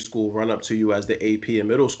elementary school run up to you as the AP in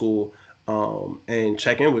middle school, and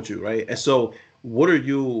check in with you, right? And so, what are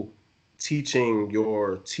you teaching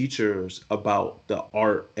your teachers about the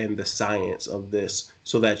art and the science of this,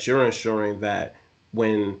 so that you're ensuring that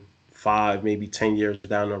when 5, maybe 10 years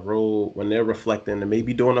down the road, when they're reflecting and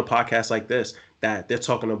maybe doing a podcast like this, that they're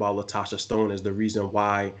talking about LaTasha Stone as the reason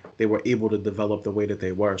why they were able to develop the way that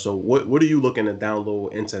they were. So what are you looking to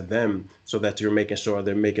download into them so that you're making sure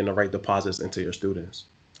they're making the right deposits into your students?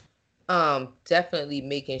 Definitely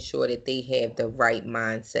making sure that they have the right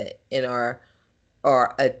mindset and are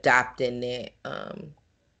adopting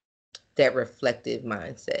that reflective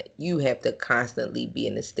mindset. You have to constantly be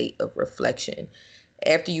in a state of reflection.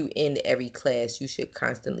 After you end every class, you should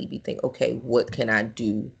constantly be thinking, okay, what can I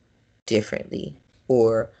do differently?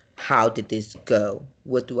 Or how did this go?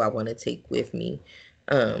 What do I want to take with me?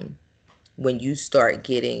 When you start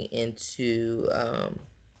getting into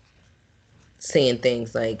saying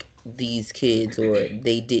things like these kids or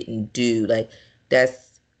they didn't do, like,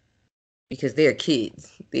 that's because they're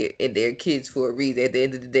kids. They're kids for a reason. At the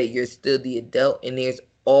end of the day, you're still the adult, and there's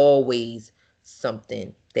always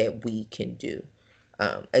something that we can do.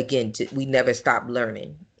 Again, we never stop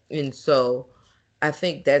learning. And so I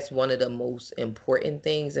think that's one of the most important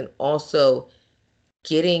things. And also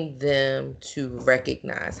getting them to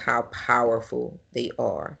recognize how powerful they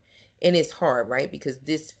are. And it's hard, right? Because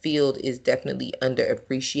this field is definitely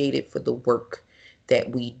underappreciated for the work that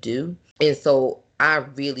we do. And so I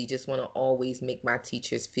really just want to always make my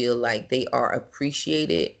teachers feel like they are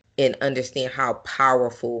appreciated and understand how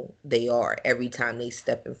powerful they are every time they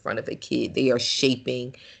step in front of a kid. They are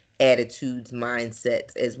shaping attitudes,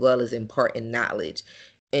 mindsets, as well as imparting knowledge.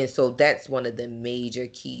 And so that's one of the major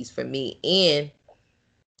keys for me. And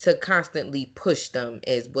to constantly push them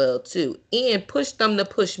as well too, and push them to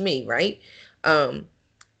push me, right? um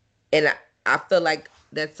and I feel like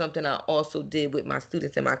that's something I also did with my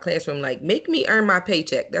students in my classroom. Like, make me earn my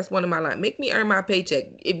paycheck. That's one of my lines. Make me earn my paycheck.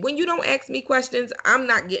 When you don't ask me questions, I'm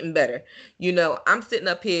not getting better. I'm sitting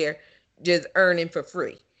up here just earning for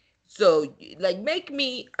free. So, like, make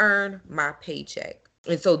me earn my paycheck.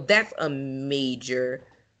 And so that's a major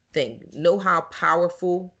thing. Know how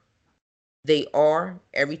powerful they are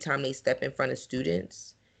every time they step in front of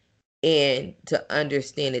students, and to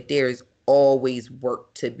understand that there is always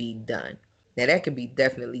work to be done. Now that can be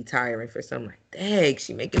definitely tiring for some, like, dang,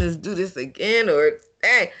 she making us do this again, or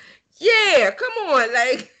dang, yeah, come on,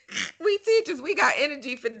 like, we teachers, we got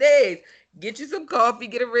energy for days. Get you some coffee,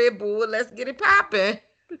 get a Red Bull, let's get it popping.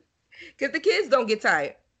 Because the kids don't get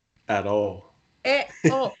tired At all. at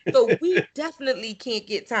all. So we definitely can't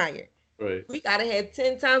get tired. Right. We gotta have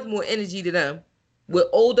 10 times more energy to them with Right.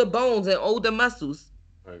 older bones and older muscles,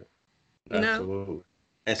 Right. you know? Absolutely.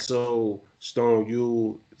 And so,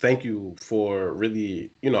 Stone, thank you for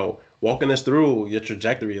really, walking us through your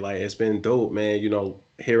trajectory. Like, it's been dope, man.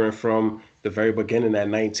 Hearing from the very beginning at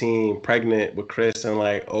 19, pregnant with Chris, and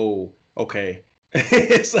like, oh, okay.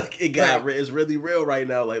 It's like Right. it's really real right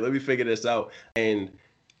now. Like, let me figure this out. And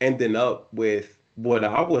ending up with what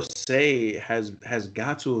I would say has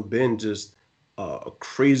got to have been just a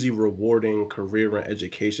crazy rewarding career in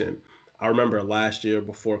education. I remember last year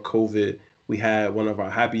before COVID, we had one of our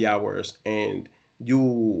happy hours, and you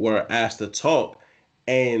were asked to talk,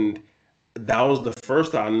 and that was the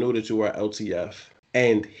first time I knew that you were at LTF.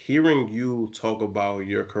 And hearing you talk about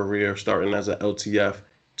your career starting as an LTF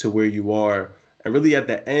to where you are, and really at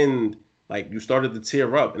the end, like, you started to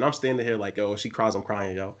tear up, and I'm standing here like, yo, if she cries, I'm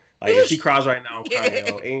crying, yo. Like, if she cries right now, I'm crying,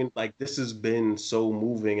 yo. And like, this has been so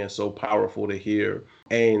moving and so powerful to hear,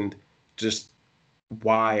 and just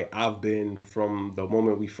why I've been, from the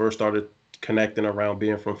moment we first started connecting around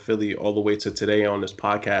being from Philly all the way to today on this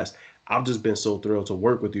podcast. I've just been so thrilled to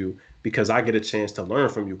work with you because I get a chance to learn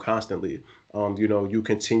from you constantly. You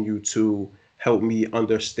continue to help me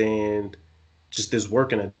understand just this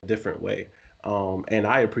work in a different way. And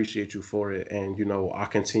I appreciate you for it. And, I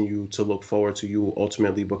continue to look forward to you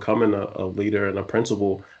ultimately becoming a leader and a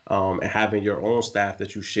principal, and having your own staff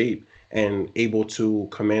that you shape and able to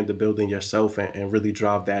command the building yourself, and really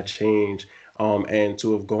drive that change. And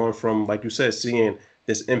to have gone from, like you said, seeing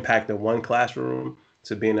this impact in one classroom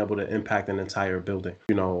to being able to impact an entire building.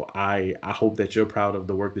 I hope that you're proud of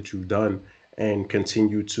the work that you've done, and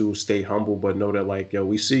continue to stay humble, but know that, like, yo,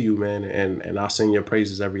 we see you, man, and I'll sing your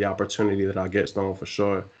praises every opportunity that I get, Stone, for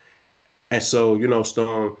sure. And so,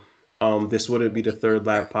 Stone, this wouldn't be the Third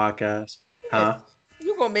Lap podcast, Yes. huh?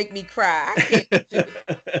 You gonna make me cry. I can't with you.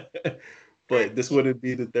 I But this can't. wouldn't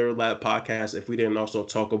be the Third Lap podcast if we didn't also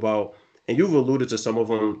talk about, and you've alluded to some of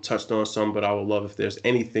them, touched on some, but I would love if there's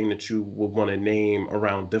anything that you would want to name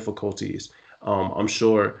around difficulties. I'm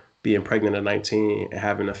sure being pregnant at 19 and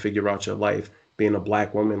having to figure out your life, being a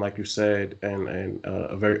black woman, like you said, and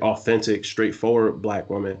a very authentic, straightforward black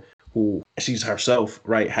woman who she's herself,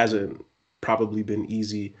 right, hasn't probably been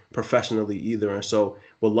easy professionally either. And so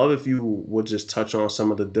would love if you would just touch on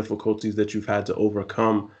some of the difficulties that you've had to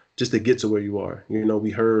overcome just to get to where you are.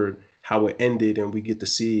 We heard how it ended, and we get to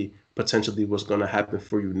see potentially what's going to happen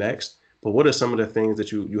for you next. But what are some of the things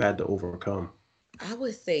that you had to overcome? I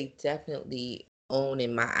would say definitely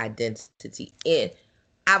owning my identity. And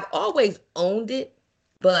I've always owned it,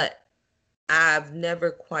 but I've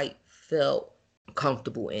never quite felt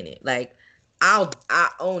comfortable in it. Like, I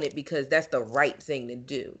own it because that's the right thing to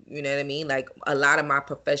do. You know what I mean? Like a lot of my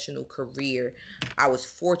professional career, I was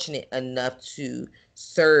fortunate enough to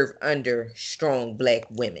serve under strong Black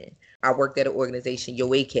women. I worked at an organization,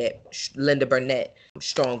 UACAP, Linda Burnett,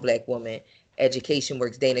 strong Black woman. Education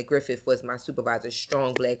Works, Dana Griffith was my supervisor,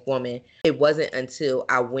 strong Black woman. It wasn't until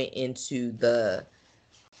I went into the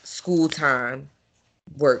school time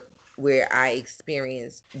work where I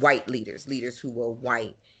experienced white leaders who were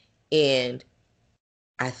white. And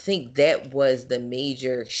I think that was the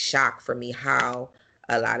major shock for me, how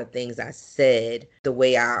a lot of things I said, the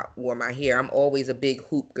way I wore my hair. I'm always a big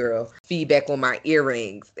hoop girl. Feedback on my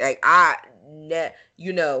earrings. Like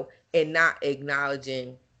and not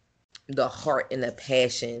acknowledging the heart and the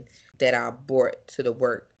passion that I brought to the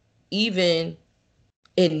work. Even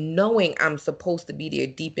in knowing I'm supposed to be there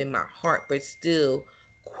deep in my heart, but still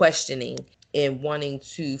questioning and wanting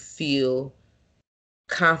to feel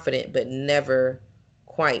confident, but never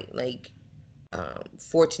quite. Like,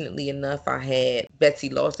 fortunately enough, I had Betsy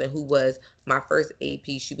Lawson, who was my first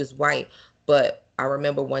AP. She was white, but I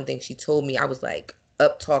remember one thing she told me. I was like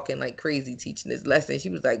up talking like crazy teaching this lesson. She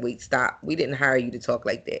was like, wait, stop. We didn't hire you to talk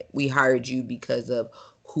like that. We hired you because of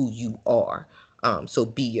who you are. So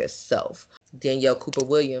be yourself. Danielle Cooper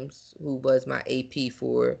Williams, who was my AP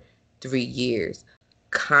for 3 years,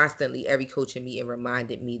 constantly every coaching meeting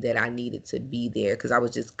reminded me that I needed to be there because I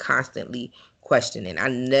was just constantly questioning. I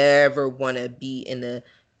never want to be in the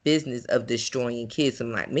business of destroying kids.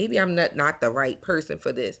 I'm like, maybe I'm not the right person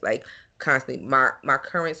for this. Like, constantly, my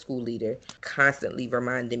current school leader constantly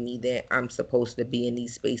reminded me that I'm supposed to be in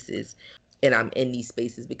these spaces, and I'm in these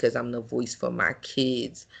spaces because I'm the voice for my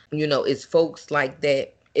kids. It's folks like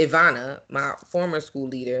that. Ivana, my former school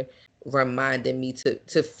leader, reminded me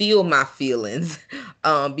to feel my feelings,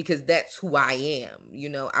 because that's who I am.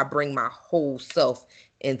 I bring my whole self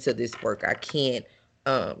into this work. I can't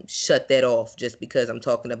shut that off just because I'm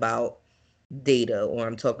talking about data, or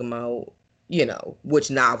I'm talking about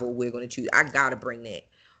which novel we're going to choose. I gotta bring that.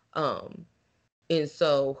 And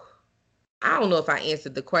so I don't know if I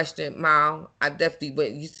answered the question, Mal. I definitely,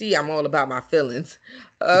 but you see, I'm all about my feelings,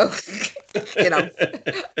 uh, and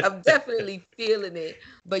I'm definitely feeling it.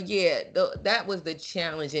 But yeah, that was the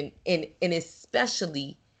challenge, and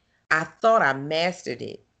especially, I thought I mastered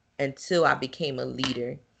it until I became a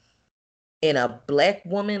leader. And a Black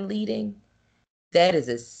woman leading, that is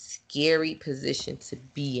a scary position to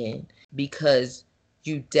be in, because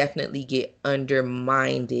you definitely get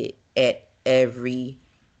undermined at every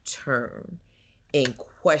turn and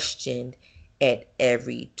questioned at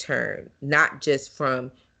every turn, not just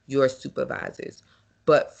from your supervisors,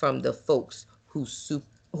 but from the folks who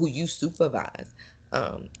you supervise,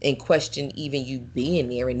 and question even you being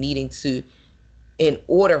there and needing to, in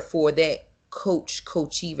order for that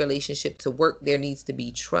coachee relationship to work, there needs to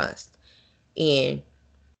be trust. And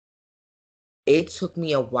it took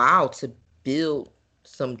me a while to build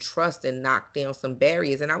some trust and knock down some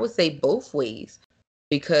barriers. And I would say both ways,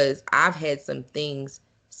 because I've had some things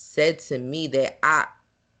said to me that I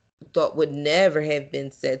thought would never have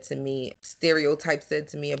been said to me. Stereotypes said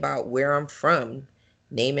to me about where I'm from,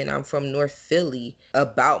 naming I'm from North Philly,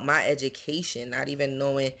 about my education, not even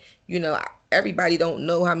knowing, everybody don't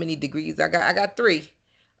know how many degrees I got. I got 3.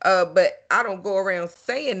 But I don't go around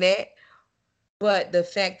saying that. But the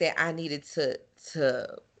fact that I needed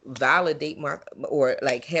to validate my, or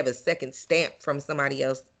like have a second stamp from somebody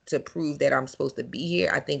else to prove that I'm supposed to be here,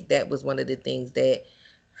 I think that was one of the things that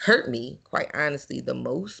hurt me, quite honestly, the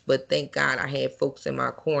most. But thank God I had folks in my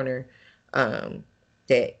corner,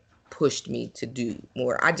 that pushed me to do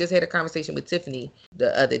more. I just had a conversation with Tiffany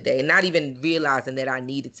the other day, not even realizing that I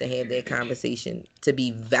needed to have that conversation to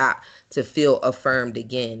to feel affirmed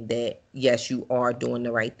again that yes, you are doing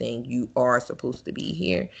the right thing. You are supposed to be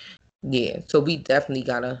here. Yeah, so we definitely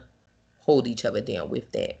gotta hold each other down with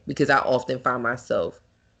that, because I often find myself,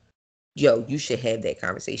 yo, you should have that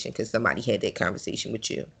conversation because somebody had that conversation with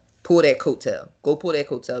you. Pull that coattail. Go pull that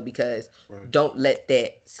coattail, because Right, don't let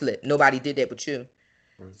that slip. Nobody did that but you.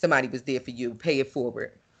 right. Somebody was there for you. Pay it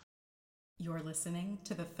forward. You're listening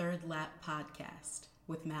to the Third Lap Podcast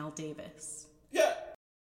with Mal Davis.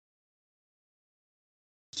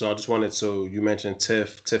 So I just wanted to, you mentioned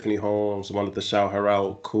Tiffany Holmes, wanted to shout her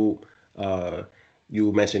out. Coop, uh,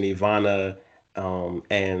 you mentioned Ivana,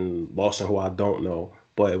 and Lawson, who I don't know,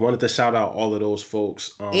 but wanted to shout out all of those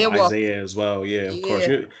folks. Airwalk. Isaiah as well. Yeah, of course.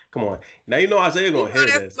 Yeah. Come on. Now you know Isaiah You gonna know hear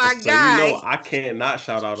that's this, my so you know guy. I can't not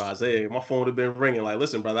shout out Isaiah. My phone would have been ringing. Like,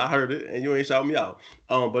 listen, brother, I heard it, and you ain't shout me out.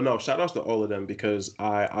 But no, shout outs to all of them, because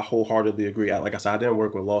I wholeheartedly agree. Like I said, I didn't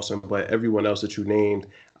work with Lawson, but everyone else that you named,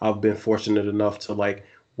 I've been fortunate enough to like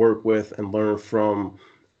work with and learn from,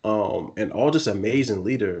 and all just amazing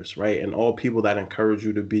leaders, right? And all people that encourage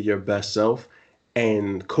you to be your best self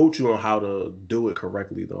and coach you on how to do it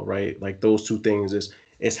correctly, though, right? Like those two things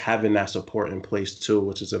is having that support in place too,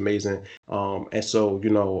 which is amazing. And so,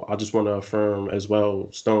 I just want to affirm as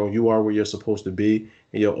well, Stone, you are where you're supposed to be,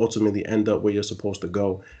 and you'll ultimately end up where you're supposed to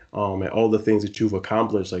go. And all the things that you've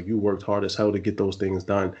accomplished, like you worked hard as hell to get those things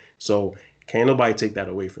done. So can't nobody take that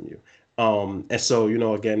away from you. And so,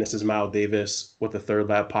 again, this is Mal Davis with the Third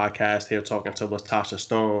Lab podcast here talking to LaTasha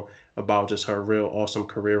Stone about just her real awesome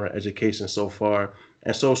career in education so far.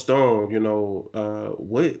 And so, Stone,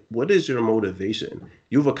 what is your motivation?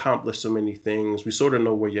 You've accomplished so many things. We sort of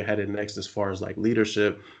know where you're headed next as far as like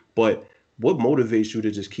leadership, but what motivates you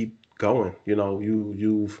to just keep going?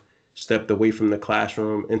 You've stepped away from the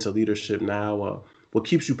classroom into leadership now. What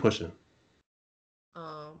keeps you pushing?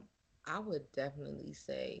 Um, I would definitely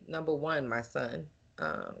say number one, my son.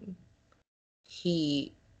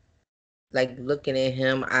 He like looking at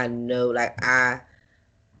him, I know like I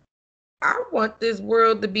want this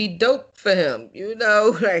world to be dope for him,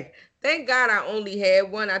 like thank God I only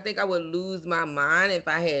had one. I think I would lose my mind if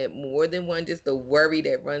I had more than one, just the worry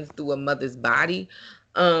that runs through a mother's body.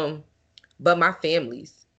 Um, but my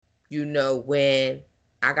family's, when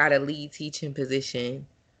I got a lead teaching position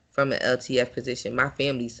from an LTF position, my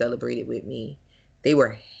family celebrated with me. They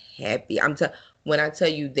were happy. When I tell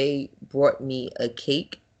you they brought me a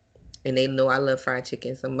cake and they know I love fried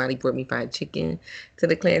chicken. Somebody brought me fried chicken to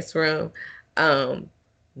the classroom. Um,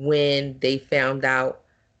 when they found out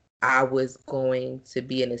I was going to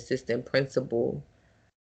be an assistant principal,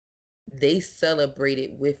 they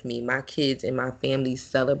celebrated with me. My kids and my family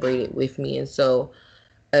celebrated with me. And so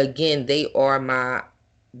again, they are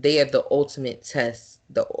the ultimate test,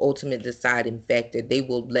 the ultimate deciding factor. They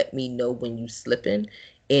will let me know when you slipping,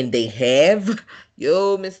 and they have.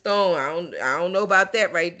 Yo, Miss Stone, I don't know about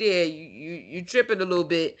that right there. You tripping a little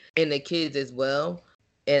bit, and the kids as well.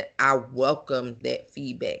 And I welcome that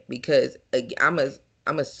feedback because again, I'm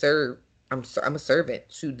a serve I'm a servant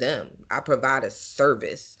to them. I provide a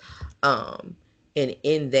service. Um and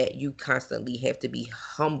in that you constantly have to be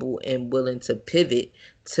humble and willing to pivot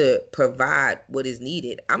to provide what is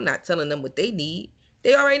needed. I'm not telling them what they need.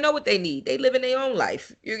 They already know what they need. They live in their own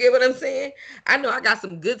life. You get what I'm saying? I know I got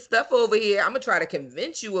some good stuff over here. I'm gonna try to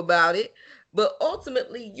convince you about it, but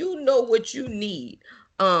ultimately you know what you need.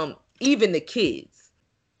 Even the kids.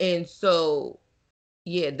 And so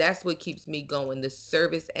yeah, that's what keeps me going. The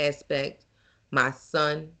service aspect, my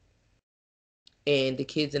son, and the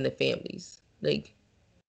kids and the families. Like,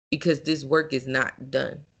 because this work is not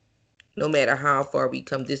done. No matter how far we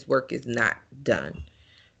come, this work is not done.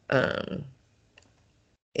 Um,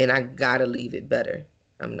 and I gotta leave it better.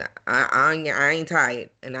 I'm not. I ain't tired,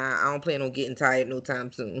 and I don't plan on getting tired no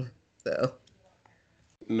time soon. So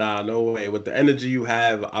Nah, no way. With the energy you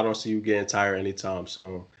have, I don't see you getting tired anytime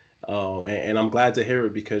soon. And I'm glad to hear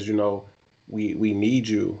it because we need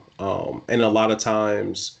you. And a lot of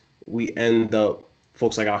times we end up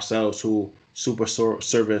folks like ourselves who super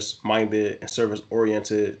service minded and service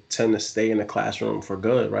oriented tend to stay in the classroom for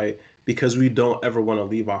good, right? Because we don't ever want to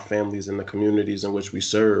leave our families and the communities in which we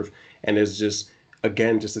serve. And it's just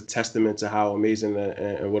again just a testament to how amazing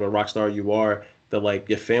and what a rock star you are that like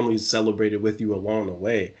your family celebrated with you along the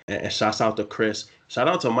way. And shouts out to Chris. Shout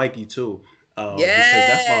out to Mikey too. Because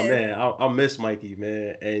that's my yes, man. I'll miss Mikey,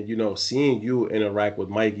 man. And seeing you interact with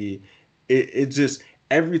Mikey, it just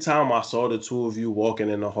every time I saw the two of you walking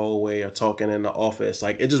in the hallway or talking in the office,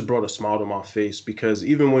 like it just brought a smile to my face because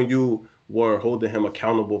even when you were holding him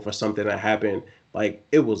accountable for something that happened, like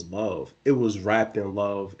it was love. It was wrapped in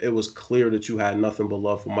love. It was clear that you had nothing but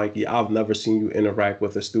love for Mikey. I've never seen you interact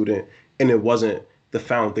with a student and it wasn't the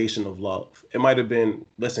foundation of love. It might have been,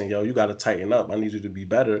 listen, yo, you got to tighten up. I need you to be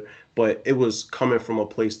better. But it was coming from a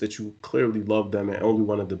place that you clearly loved them and only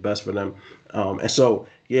wanted the best for them. And so,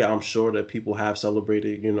 yeah, I'm sure that people have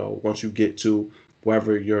celebrated, once you get to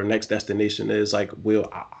wherever your next destination is, like,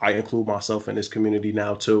 I include myself in this community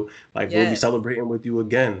now too. Like, we'll be yes, celebrating with you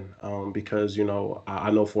again because,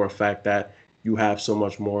 I know for a fact that you have so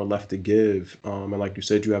much more left to give. And like you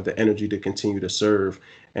said, you have the energy to continue to serve.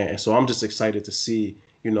 And so I'm just excited to see,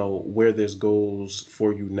 where this goes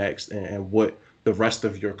for you next and what the rest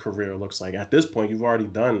of your career looks like. At this point, you've already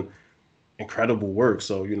done incredible work.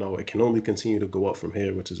 So, it can only continue to go up from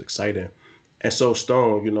here, which is exciting. And so,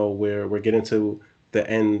 Stone, we're getting to the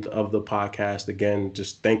end of the podcast. Again,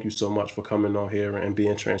 just thank you so much for coming on here and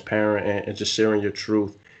being transparent and just sharing your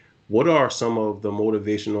truth. What are some of the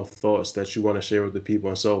motivational thoughts that you want to share with the people?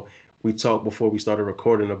 And so we talked before we started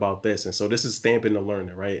recording about this, and so this is stamping the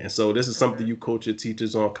learner, right? And so this is something you coach your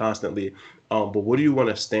teachers on constantly. But what do you want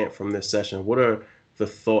to stamp from this session? What are the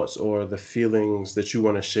thoughts or the feelings that you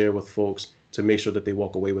want to share with folks to make sure that they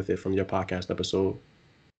walk away with it from your podcast episode?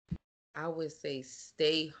 I would say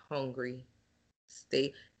stay hungry.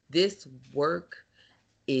 Stay. This work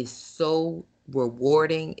is so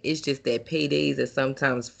rewarding. It's just that paydays are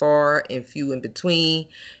sometimes far and few in between.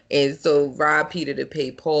 And so rob Peter to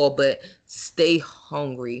pay Paul, but stay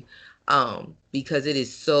hungry because it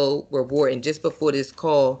is so rewarding. Just before this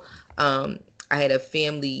call, I had a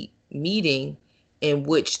family meeting in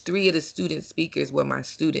which 3 of the student speakers were my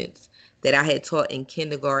students that I had taught in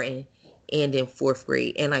kindergarten and in 4th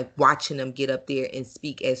grade, and like watching them get up there and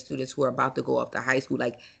speak as students who are about to go off to high school,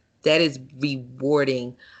 like that is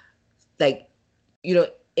rewarding, like, you know,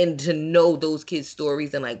 and to know those kids'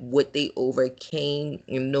 stories and like what they overcame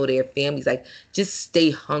and know their families, like just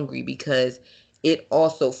stay hungry because it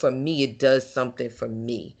also, for me, it does something for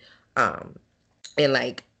me. And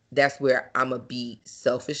like that's where I'ma be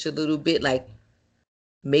selfish a little bit. Like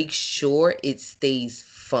make sure it stays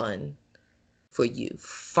fun for you.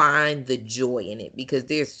 Find the joy in it because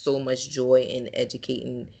there's so much joy in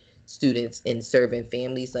educating students and serving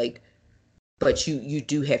families. Like, but you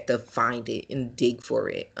do have to find it and dig for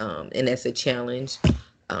it, and that's a challenge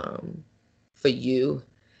for you.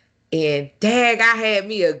 And dag, I had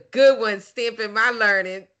me a good one stamping my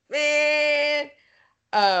learning, man.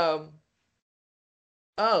 um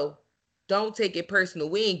oh, don't take it personal.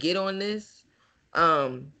 We ain't get on this,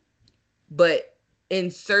 um but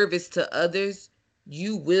in service to others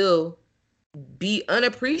you will be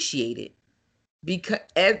unappreciated because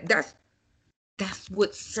that's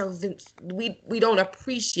what servants, we don't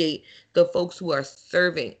appreciate the folks who are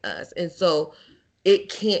serving us. And so it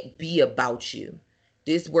can't be about you.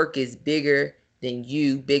 This work is bigger than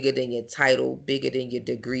you, bigger than your title, bigger than your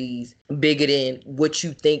degrees, bigger than what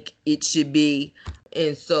you think it should be.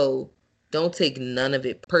 And so don't take none of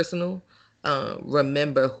it personal.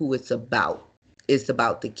 Remember who it's about. It's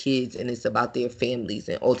about the kids and it's about their families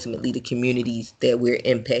and ultimately the communities that we're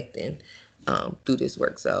impacting through this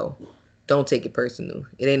work. So don't take it personal.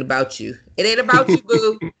 It ain't about you. It ain't about you,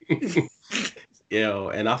 boo. Yeah,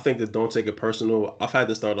 and I think that don't take it personal. I've had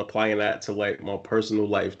to start applying that to like my personal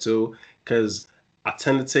life too, because I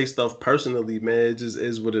tend to take stuff personally, man. It just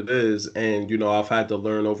is what it is, and I've had to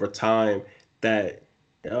learn over time that,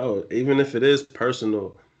 even if it is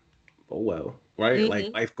personal, oh well, right? Like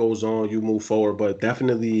Mm-hmm. life goes on, you move forward. But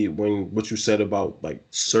definitely, when what you said about like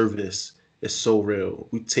service is so real,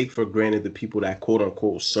 we take for granted the people that quote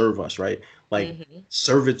unquote serve us, right? Like Mm-hmm.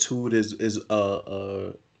 servitude is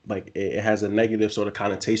like it has a negative sort of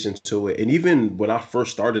connotation to it. And even when I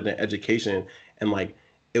first started in education, and like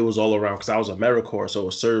it was all around because I was a AmeriCorps, so it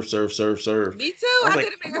was serve, serve, serve, serve. Me too. I was I like,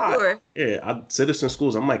 did I'm not, AmeriCorps. yeah, I citizen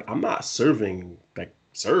schools. I'm like, I'm not serving like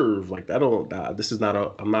serve like that. Don't this is not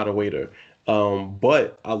a. I'm not a waiter.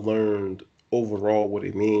 But I learned overall what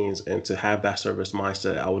it means, and to have that service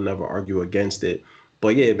mindset, I would never argue against it.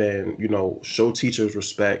 But yeah, man, show teachers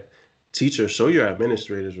respect. Teachers, show your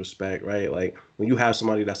administrators respect, right? Like when you have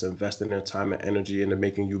somebody that's investing their time and energy into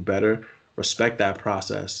making you better, respect that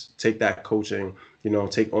process. Take that coaching,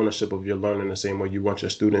 take ownership of your learning the same way you want your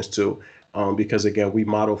students to. Because again, we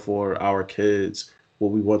model for our kids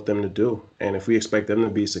what we want them to do. And if we expect them to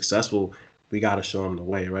be successful, we got to show them the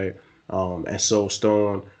way, right? And so,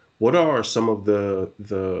 Stone, what are some of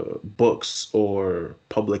the books or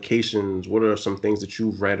publications? What are some things that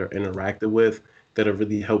you've read or interacted with that have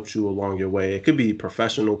really helped you along your way? It could be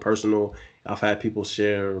professional, personal. I've had people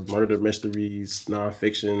share murder mysteries,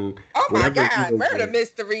 nonfiction, Oh my whatever you God, murder enjoy.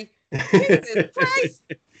 mystery. Jesus Christ.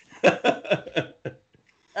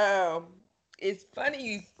 Um, it's funny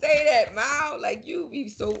you say that, Mal. Like you be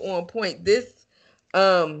so on point. This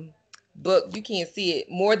um book, you can't see it,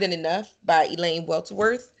 More Than Enough by Elaine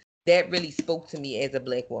Welterworth. That really spoke to me as a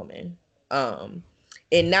black woman. Um,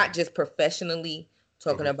 and not just professionally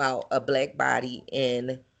talking Mhm. about a black body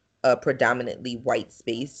in a predominantly white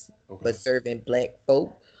space, Okay. but serving black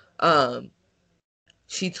folk. Um,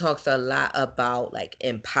 she talks a lot about like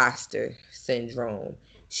imposter syndrome.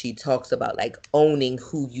 She talks about like owning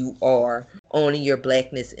who you are, owning your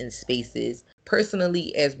blackness in spaces,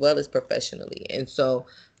 personally as well as professionally. And so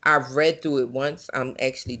I've read through it once. I'm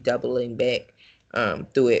actually doubling back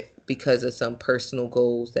through it because of some personal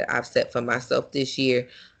goals that I've set for myself this year.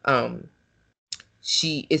 Um,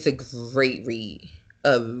 she it's a great read,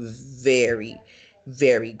 a very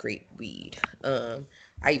very great read.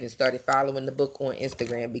 I even started following the book on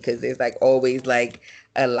Instagram because there's like always like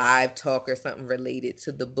a live talk or something related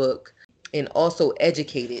to the book. and also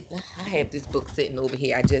educated. I have this book sitting over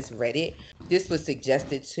here. I just read it. This was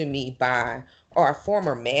suggested to me by our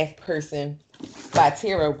former math person, by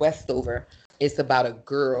Tara Westover. It's about a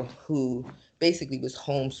girl who basically was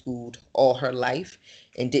homeschooled all her life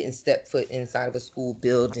and didn't step foot inside of a school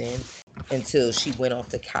building until she went off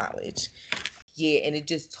to college. Yeah, and it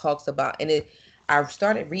just talks about, and it, I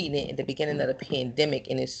started reading it at the beginning of the pandemic,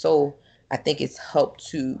 and it's so, I think it's helped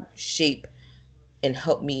to shape and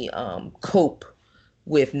help me cope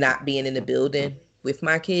with not being in the building with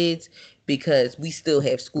my kids, because we still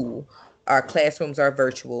have school. Our classrooms are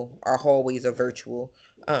virtual, our hallways are virtual,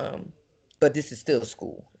 but this is still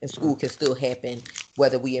school, and school can still happen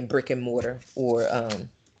whether we in brick and mortar or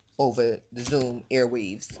over the Zoom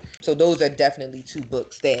airwaves. So those are definitely two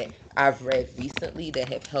books that I've read recently that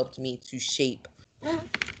have helped me to shape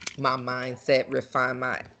my mindset, refine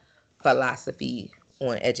my philosophy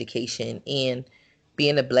on education, and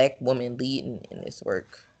being a black woman leading in this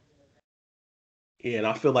work. Yeah, and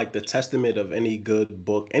I feel like the testament of any good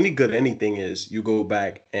book, any good anything is you go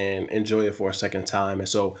back and enjoy it for a second time. And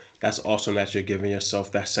so that's awesome that you're giving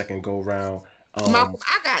yourself that second go round. Mom,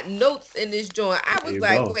 I got notes in this joint. I There was you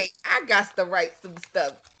like, go. wait, I got to write some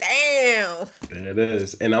stuff. Damn. There it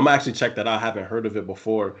is. And I'm actually checked that out. I haven't heard of it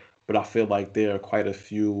before, but I feel like there are quite a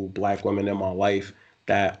few black women in my life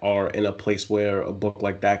that are in a place where a book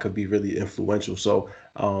like that could be really influential. So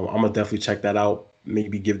I'm gonna definitely check that out.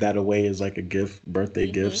 Maybe give that away as like a gift, birthday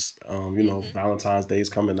Mm-hmm. gifts. Mm-hmm. Valentine's Day is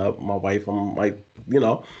coming up. My wife, I'm like, you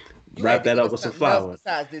know, You had wrap to that give up us with some something else flowers.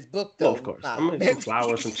 besides this book, Well, of though. course. I Nah. mean, some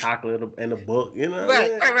flowers, some chocolate, and a book. Right,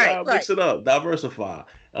 right, right, right. Mix it up, diversify.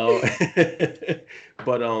 Uh,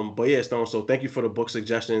 but yeah, Stone. So thank you for the book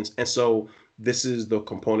suggestions. And so this is the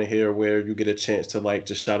component here where you get a chance to like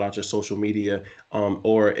just shout out your social media.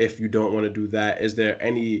 Or if you don't want to do that, is there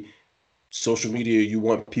any social media you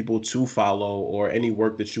want people to follow or any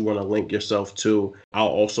work that you want to link yourself to? I'll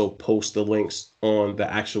also post the links on the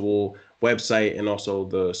actual website and also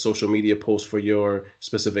the social media post for your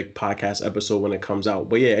specific podcast episode when it comes out.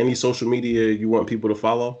 But yeah, any social media you want people to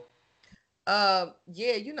follow? Yeah,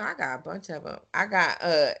 I got a bunch of them. I got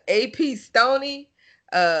AP Stony.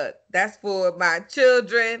 That's for my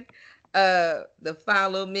children. To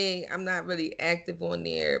follow me. I'm not really active on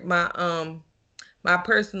there. My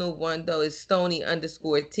personal one though is Stony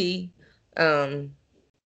underscore T. Um,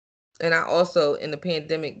 and I also in the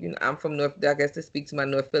pandemic, I'm from North. I guess to speak to my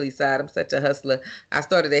North Philly side, I'm such a hustler. I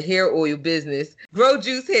started a hair oil business, Grow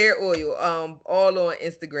Juice Hair Oil, all on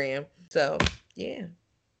Instagram. So yeah.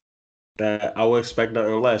 That I would expect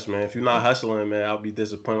nothing less, man. If you're not hustling, man, I'll be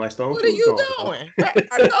disappointed. Like Stone, What what are you you doing, doing? man? Right.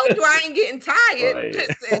 I told you I ain't getting tired. Right.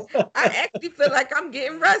 Listen, I actually feel like I'm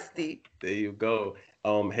getting rusty. There you go.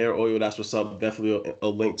 Hair oil, that's what's up. Definitely a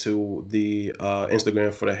link to the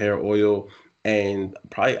Instagram for the hair oil. And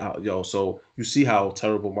probably, yo, so you see how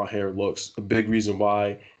terrible my hair looks. A big reason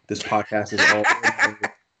why this podcast is all audio.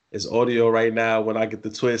 It's audio right now. When I get the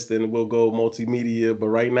twist, then we'll go multimedia. But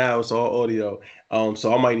right now, it's all audio.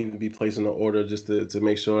 So I might even be placing an order just to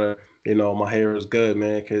make sure, my hair is good,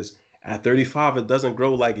 man. Because at 35, it doesn't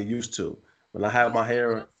grow like it used to. When I had You my see what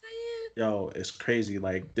hair, I'm saying? yo, it's crazy.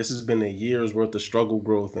 Like this has been a year's worth of struggle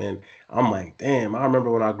growth, and I'm like, damn. I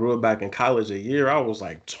remember when I grew up back in college, a year I was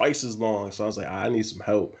like twice as long. So I was like, I need some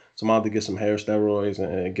help. So I'm about to get some hair steroids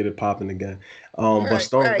and get it popping again. But Right,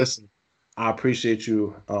 Stone, right. listen, I appreciate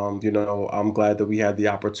you. I'm glad that we had the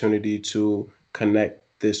opportunity to connect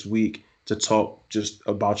this week to talk just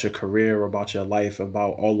about your career, about your life,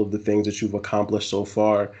 about all of the things that you've accomplished so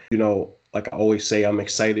far. Like I always say, I'm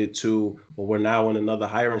excited to, well, we're now in another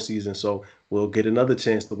hiring season, so we'll get another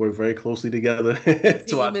chance to work very closely together The to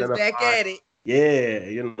team is back identify. at it.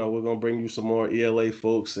 Yeah, we're gonna bring you some more ELA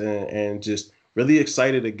folks and just really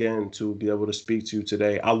excited again to be able to speak to you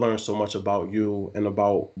today. I learned so much about you and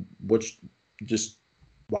about what just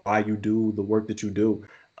why you do the work that you do.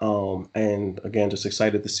 And again, just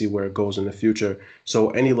excited to see where it goes in the future. So,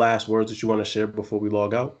 any last words that you want to share before we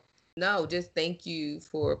log out? No, just thank you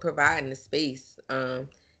for providing the space.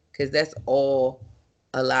 Because that's all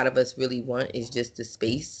a lot of us really want is just the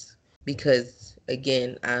space. Because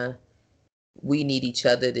again, we need each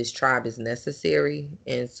other. This tribe is necessary.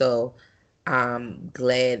 And so I'm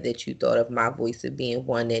glad that you thought of my voice as being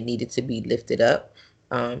one that needed to be lifted up.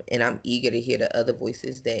 And I'm eager to hear the other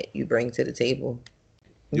voices that you bring to the table.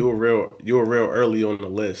 You were real early on the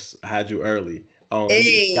list. I had you early. We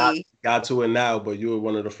Hey, got to it now, but you were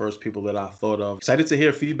one of the first people that I thought of. Excited to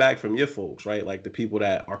hear feedback from your folks, right? Like the people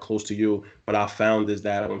that are close to you. What I found is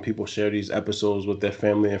that when people share these episodes with their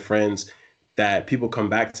family and friends, that people come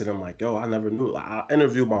back to them like, yo, I never knew. I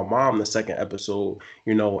interviewed my mom the second episode,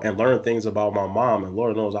 you know, and learned things about my mom. And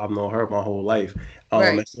Lord knows I've known her my whole life.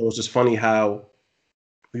 Right. And so it's just funny how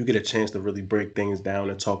you get a chance to really break things down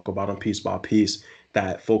and talk about them piece by piece,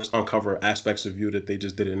 that folks uncover aspects of you that they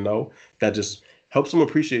just didn't know, that just helps them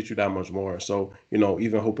appreciate you that much more. So, you know,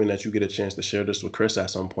 even hoping that you get a chance to share this with Chris at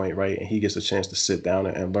some point, right? And he gets a chance to sit down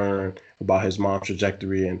and learn about his mom's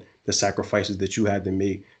trajectory and the sacrifices that you had to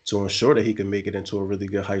make to ensure that he could make it into a really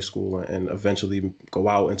good high school and eventually go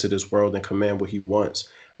out into this world and command what he wants.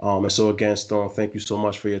 And so again, Stone, thank you so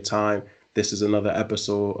much for your time. This is another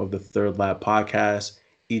episode of the Third Lab Podcast.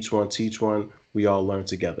 Each one teach one. We all learn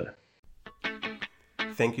together.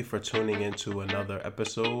 Thank you for tuning into another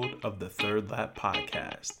episode of the Third Lap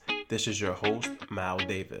Podcast. This is your host, Mal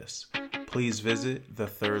Davis. Please visit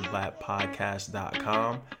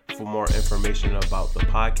thethirdlappodcast.com for more information about the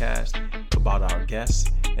podcast, about our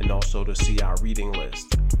guests, and also to see our reading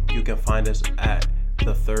list. You can find us at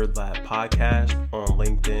The Third Lap Podcast on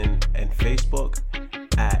LinkedIn and Facebook,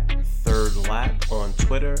 at Third Lap on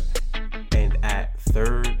Twitter, and at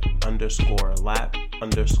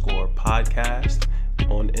third_lap_podcast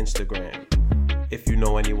on Instagram. If you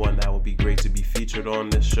know anyone that would be great to be featured on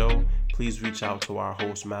this show, please reach out to our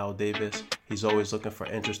host, Mal Davis. He's always looking for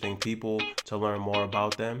interesting people to learn more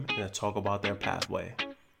about them and to talk about their pathway.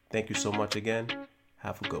 Thank you so much again.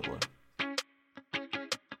 Have a good one.